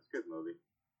 but it's a good movie.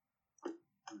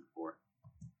 Number 4.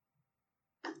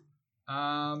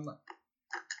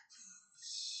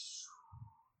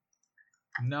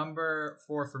 Number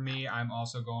 4 for me, I'm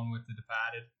also going with The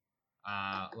Departed.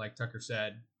 Like Tucker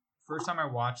said, first time I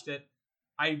watched it,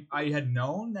 I had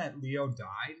known that Leo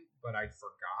died, but I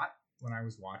forgot when I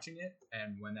was watching it.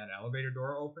 And when that elevator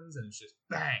door opens and it's just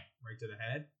bang right to the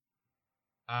head,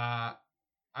 I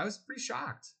was pretty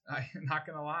shocked. I'm not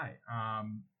gonna lie.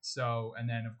 And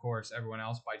then of course everyone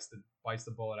else bites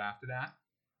the bullet after that.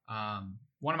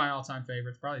 One of my all-time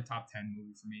favorites, probably top 10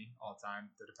 movie for me all time,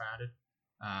 The Departed.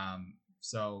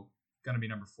 So gonna be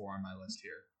number 4 on my list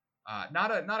here.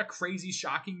 Not a crazy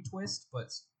shocking twist,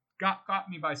 but got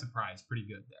me by surprise. Pretty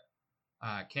good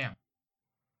there. Cam.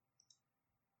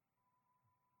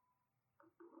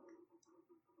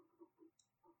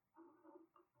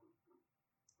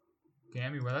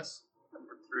 Cam, you with us?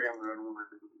 Number 3, I'm going with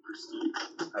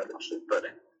Prestige. But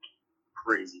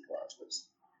crazy plot twist.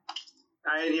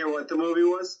 I didn't hear what the movie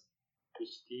was.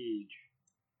 Prestige.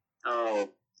 Oh,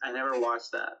 I never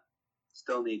watched that.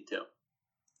 Still need to. Is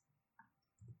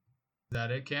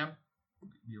that it, Cam?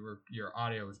 Your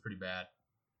audio was pretty bad.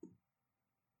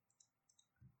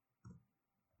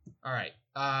 All right,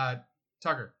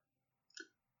 Tucker.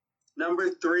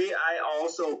 Number 3, I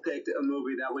also picked a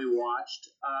movie that we watched.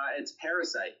 It's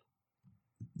Parasite.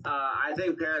 I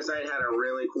think Parasite had a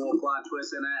really cool plot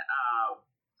twist in it.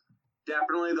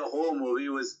 Definitely the whole movie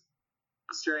was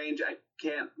strange.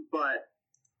 But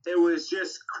it was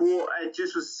just cool. It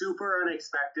just was super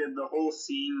unexpected. The whole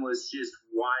scene was just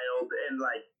wild and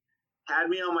like had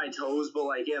me on my toes, but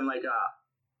like in like a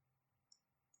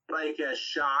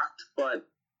shocked, but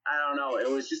I don't know. It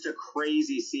was just a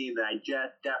crazy scene that I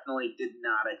definitely did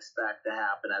not expect to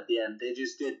happen at the end.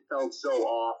 Felt so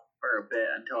off for a bit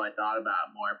until I thought about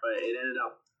it more, but it ended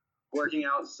up working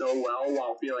out so well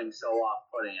while feeling so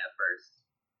off-putting at first.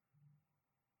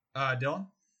 Dylan?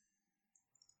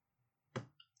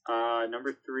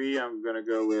 Number 3, I'm gonna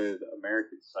go with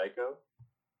American Psycho.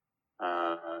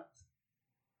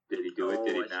 Did he do it?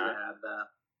 Did he not? Have that.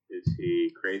 Is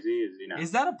he crazy? Is he not?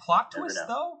 Is that a plot Never twist know.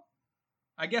 though?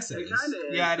 I guess it is. kinda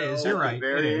is, Yeah, it is. though. You're At the right. It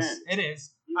very is. end. It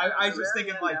is. Yeah, I the was very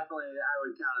thinking end like definitely I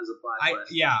would count as a plot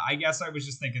twist. I guess I was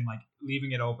just thinking like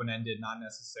leaving it open ended, not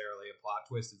necessarily a plot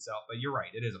twist itself. But you're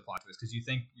right. It is a plot twist because you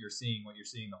think you're seeing what you're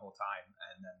seeing the whole time,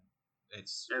 and then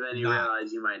it's And then you not.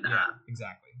 realize you might not. Yeah,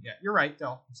 exactly. Yeah, you're right,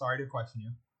 Del. I'm sorry to question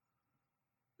you.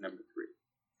 Number 3.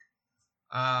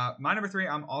 My number 3,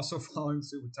 I'm also following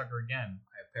suit with Tucker again.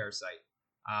 I have Parasite.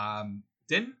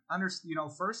 Didn't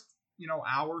understand, first,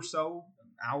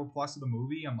 hour plus of the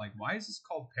movie, I'm like, why is this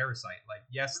called Parasite? Like,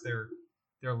 yes,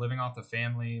 they're living off the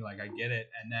family, like I get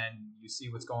it, and then you see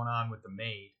what's going on with the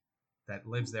maid that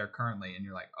lives there currently, and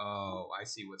you're like, oh, I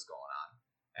see what's going on,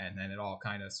 and then it all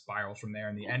kind of spirals from there.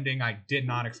 And the ending, I did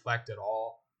not expect at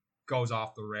all, goes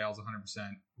off the rails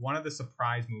 100%. One of the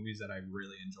surprise movies that I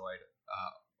really enjoyed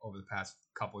over the past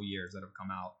couple years that have come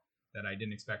out that I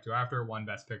didn't expect to. After it won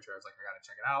Best Picture, I was like, I gotta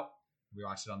check it out. We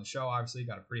watched it on the show, obviously,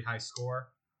 got a pretty high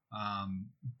score.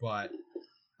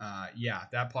 Yeah,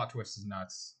 that plot twist is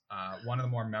nuts. One of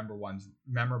the more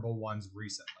memorable ones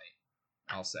recently,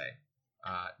 I'll say.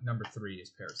 Number 3 is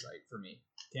Parasite for me.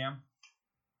 Cam?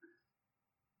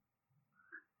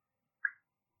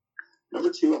 Number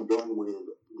 2, I'm going with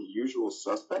The Usual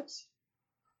Suspects.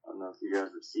 I don't know if you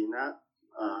guys have seen that.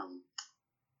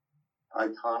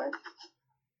 Iconic.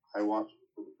 I watched it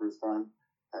for the first time.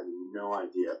 Had no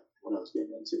idea what I was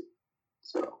getting into.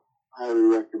 So, highly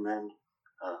recommend.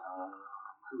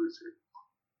 Who is it?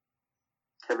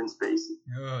 Kevin Spacey.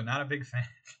 Oh, not a big fan.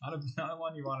 Not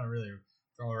one you want to really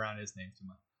throw around his name too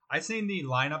much. I've seen the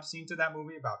lineup scene to that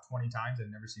movie about 20 times.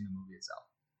 I've never seen the movie itself.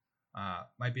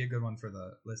 Might be a good one for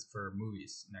the list for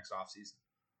movies next off season.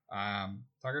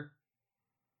 Tucker?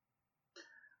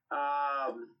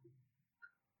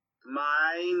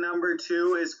 My number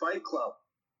 2 is Fight Club.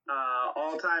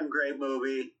 All-time great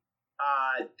movie.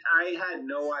 I had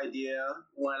no idea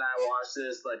when I watched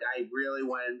this. Like, I really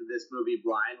went into this movie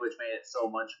blind, which made it so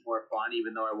much more fun,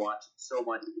 even though I watched it so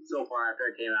far after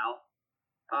it came out.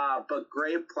 But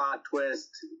great plot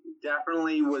twist.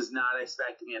 Definitely was not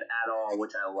expecting it at all,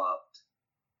 which I loved.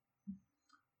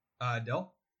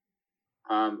 Dill?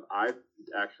 I've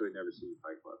actually never seen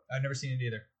Fight Club. I've never seen it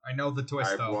either. I know the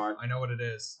twist, though. I know what it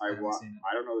is. I don't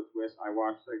know the twist. I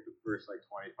watched like the first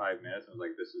 25 minutes and was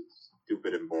like, this is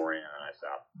stupid and boring, and then I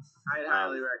stopped. I'd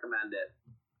highly recommend it.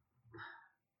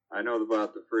 I know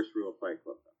about the first rule of Fight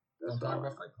Club. Don't talk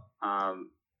about Fight Club.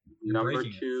 Number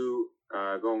 2,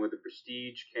 going with The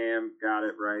Prestige. Cam got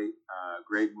it right.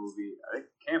 Great movie. I think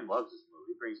Cam loves this movie.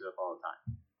 He brings it up all the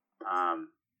time. I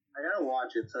gotta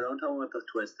watch it, so don't tell me what the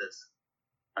twist is.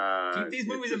 Keep these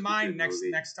movies in mind next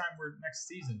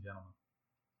season, gentlemen.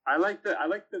 I like the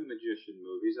magician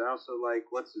movies. I also like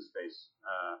what's his face?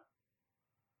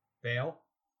 Bale,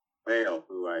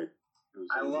 who's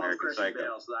I love American Christian Psycho.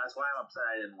 Bale, so that's why I'm upset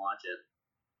I didn't watch it.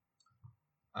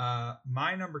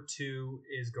 My number 2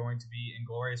 is going to be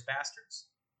Inglourious Basterds.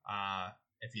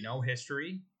 If you know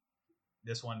history,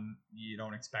 this one you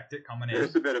don't expect it coming in.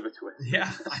 There's a bit of a twist. Yeah,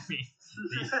 I mean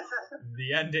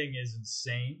the ending is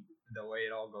insane. The way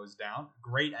it all goes down.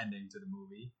 Great ending to the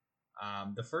movie.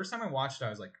 The first time I watched it, I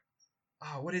was like,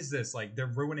 oh, what is this? Like,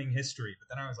 they're ruining history. But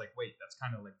then I was like, wait, that's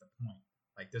kind of like the point.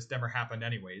 Like, this never happened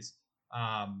anyways.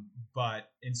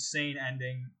 But insane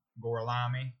ending.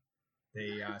 Gorlami.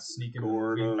 They sneak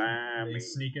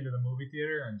into the movie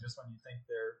theater, and just when you think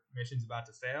their mission's about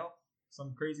to fail,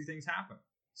 some crazy things happen.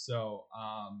 So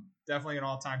definitely an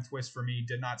all-time twist for me.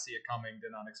 Did not see it coming.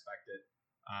 Did not expect it.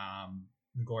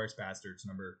 Inglourious Basterds,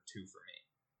 number 2 for me.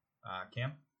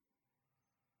 Cam?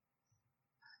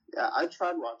 Yeah, I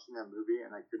tried watching that movie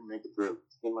and I couldn't make it through.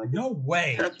 And like, No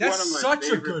way. That's That's one of my such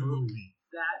a favorite good movies. movie.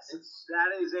 That's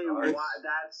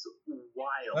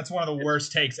wild. That's one of the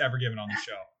worst takes ever given on the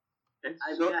show. It's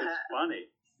Yeah. funny.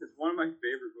 It's one of my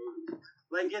favorite movies.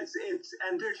 Like it's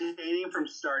entertaining from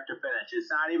start to finish. It's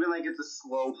not even like it's a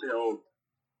slow build.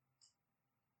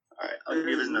 all right, I'll give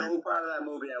it There's a number. no part of that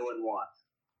movie I wouldn't watch.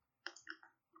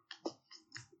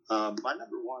 My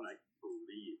number one, I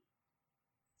believe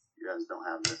you guys don't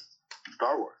have this.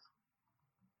 Star Wars.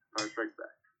 Empire Strikes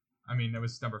Back. I mean, that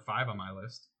was number 5 on my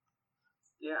list.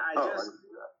 Yeah, I didn't do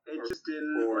that. it just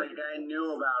didn't, Or- like, I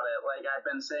knew about it. Like,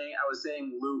 I was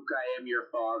saying, Luke, I am your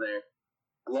father,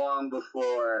 long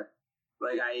before,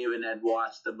 like, I even had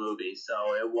watched the movie,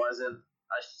 so it wasn't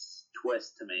a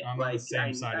twist to me. I'm on like, the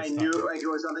same side I as knew, Tucker. like, it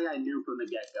was something I knew from the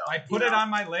get-go. I put it on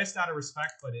my list out of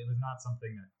respect, but it was not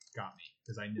something that got me,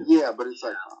 because I knew. Yeah, but it's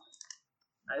like,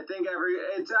 I think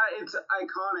it's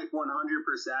iconic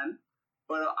 100%,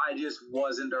 but I just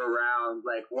wasn't around,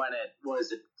 like, when it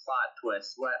was a plot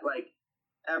twist. Like,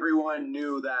 everyone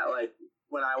knew that, like,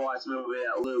 when I watched the movie,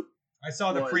 that Luke. I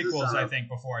saw the Was the prequels, son I of- think,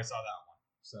 before I saw that one.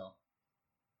 So,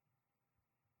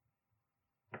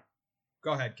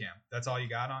 go ahead, Cam. That's all you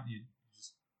got on you.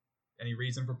 Just any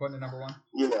reason for putting it number 1?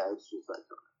 yeah, it's just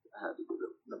iconic. I had to give it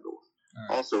number one. All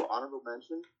right. Also, honorable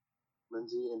mention,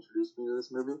 Lindsay introduced me to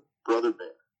this movie, Brother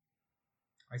Bear.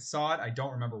 I saw it. I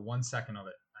don't remember 1 second of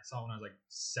it. I saw it when I was like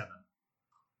 7.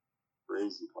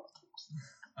 Crazy plot twist.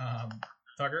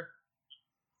 Tucker.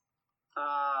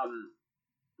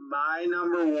 My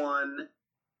number one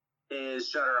is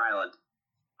Shutter Island.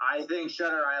 I think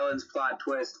Shutter Island's plot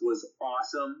twist was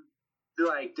awesome.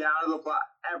 Like, down to the plot,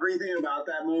 everything about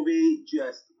that movie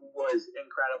just was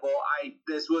incredible.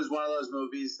 This was one of those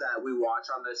movies that we watch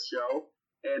on this show,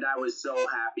 and I was so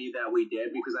happy that we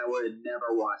did because I would have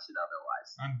never watched it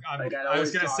otherwise. I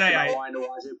was gonna say I wanted to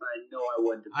watch it, but I know I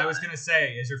wouldn't have. I was done it. gonna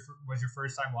say, was your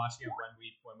first time watching it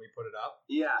when we put it up?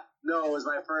 Yeah, no, it was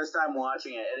my first time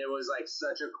watching it, and it was like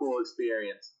such a cool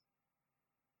experience.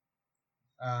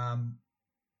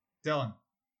 Dylan.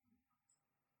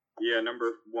 Yeah,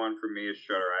 number one for me is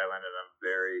Shutter Island, and I'm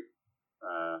very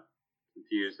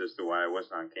confused as to why I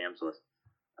wasn't on Cam's list.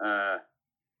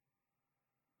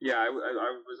 Yeah, I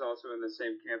was also in the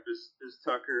same camp as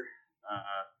Tucker.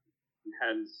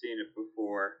 Hadn't seen it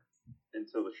before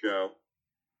until the show.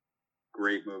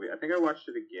 Great movie. I think I watched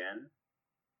it again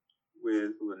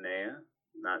with Linnea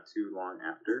not too long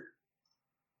after.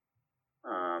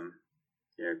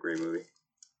 Yeah, great movie.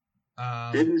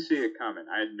 Didn't see it coming.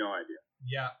 I had no idea.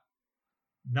 Yeah.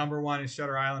 Number 1 is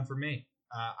Shutter Island for me.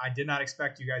 I did not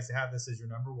expect you guys to have this as your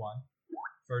number 1,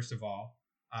 first of all.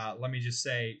 Let me just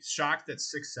say, shocked that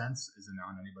Sixth Sense isn't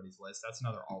on anybody's list. That's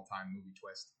another all-time movie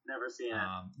twist. Never seen it.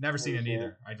 Never seen it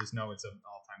either. I just know it's an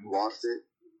all-time movie Watched twist. it,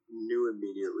 knew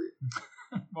immediately.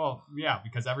 Well, yeah,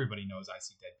 because everybody knows I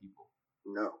See Dead People.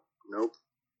 No. Nope.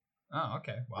 Oh,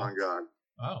 okay. Oh Well, my god.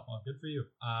 well, good for you.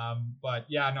 But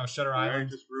yeah, no, Shutter I Island.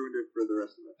 just ruined it for the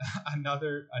rest of it.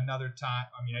 another time.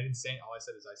 I mean, I didn't say all I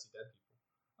said is I See Dead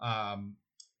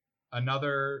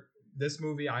People. This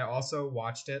movie, I also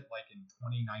watched it like in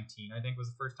 2019. I think was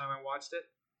the first time I watched it,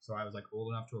 so I was like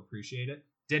old enough to appreciate it.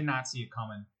 Did not see it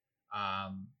coming.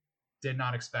 Did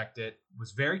not expect it.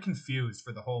 Was very confused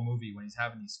for the whole movie when he's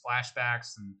having these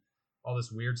flashbacks and all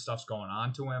this weird stuff's going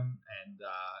on to him, and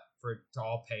for it to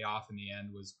all pay off in the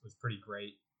end was pretty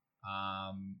great.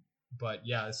 But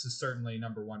yeah, this is certainly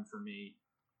number 1 for me.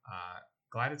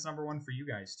 Glad it's number 1 for you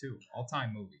guys too.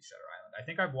 All-time movie, Shutter Island. I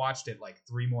think I've watched it like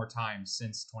 3 more times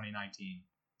since 2019,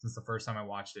 since the first time I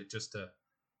watched it, just to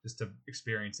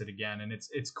experience it again. And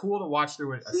it's cool to watch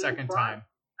through it a second time.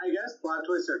 I guess plot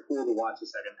twists are cool to watch a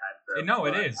second time through. No,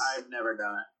 it but is. I've never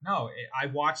done it. No, I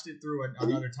watched it through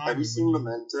another time. Have you seen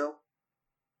Memento?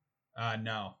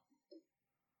 No.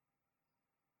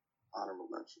 Honorable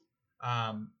mention.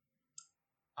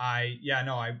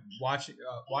 Watching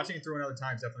it through another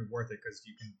time is definitely worth it because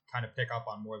you can kind of pick up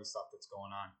on more of the stuff that's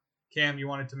going on. Cam, you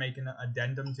wanted to make an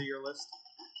addendum to your list?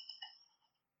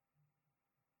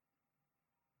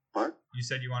 What? You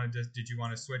said you wanted to. Did you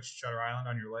want to switch Shutter Island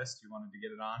on your list? You wanted to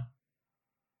get it on,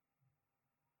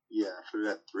 Yeah, put it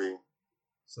at 3.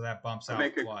 so that bumps I'll out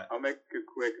make a what?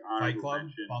 quick Fight honorable Club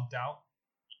mention. bumped out.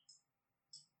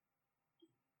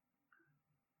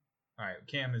 All right,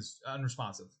 Cam is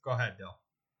unresponsive. Go ahead, Dill.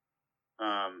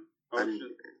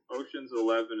 Ocean's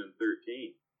 11 and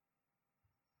 13.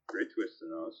 Great twist in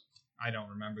those. I don't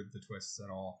remember the twists at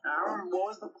all. What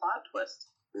was the plot twist?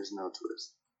 There's no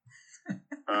twist.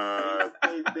 Uh,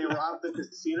 They robbed the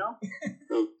casino?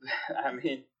 so, I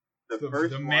mean,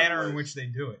 the manner in which they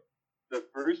do it. The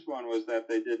first one was that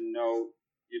they didn't know.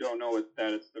 You don't know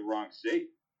that it's the wrong safe.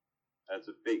 That's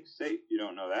a fake safe. You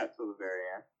don't know that till the very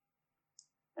end.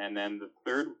 And then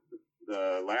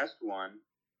the last one,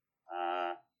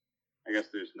 I guess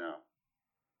there's no.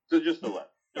 So just 11.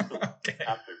 Just 11. Okay.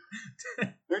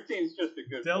 13 is just a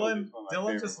good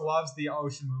Dylan just loves the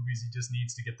ocean movies. He just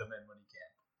needs to get them in when he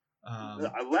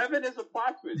can. 11 is a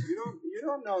plot twist. You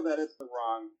don't know that it's the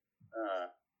wrong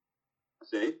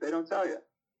safe. They don't tell you.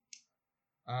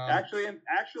 Actually, in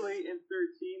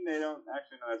 13 they don't.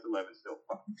 Actually, no, that's 11 still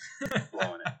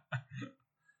blowing it.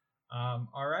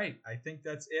 All right, I think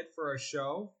that's it for our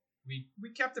show. We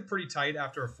kept it pretty tight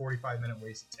after a 45-minute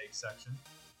wasted take section.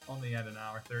 Only at an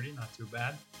hour 30, not too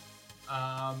bad.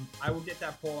 I will get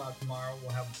that poll out tomorrow.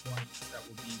 We'll have a point that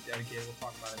will be dedicated. We'll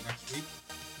talk about it next week.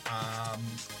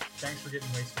 Thanks for getting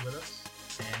wasted with us,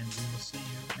 and we will see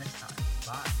you next time.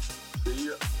 Bye. See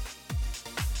ya.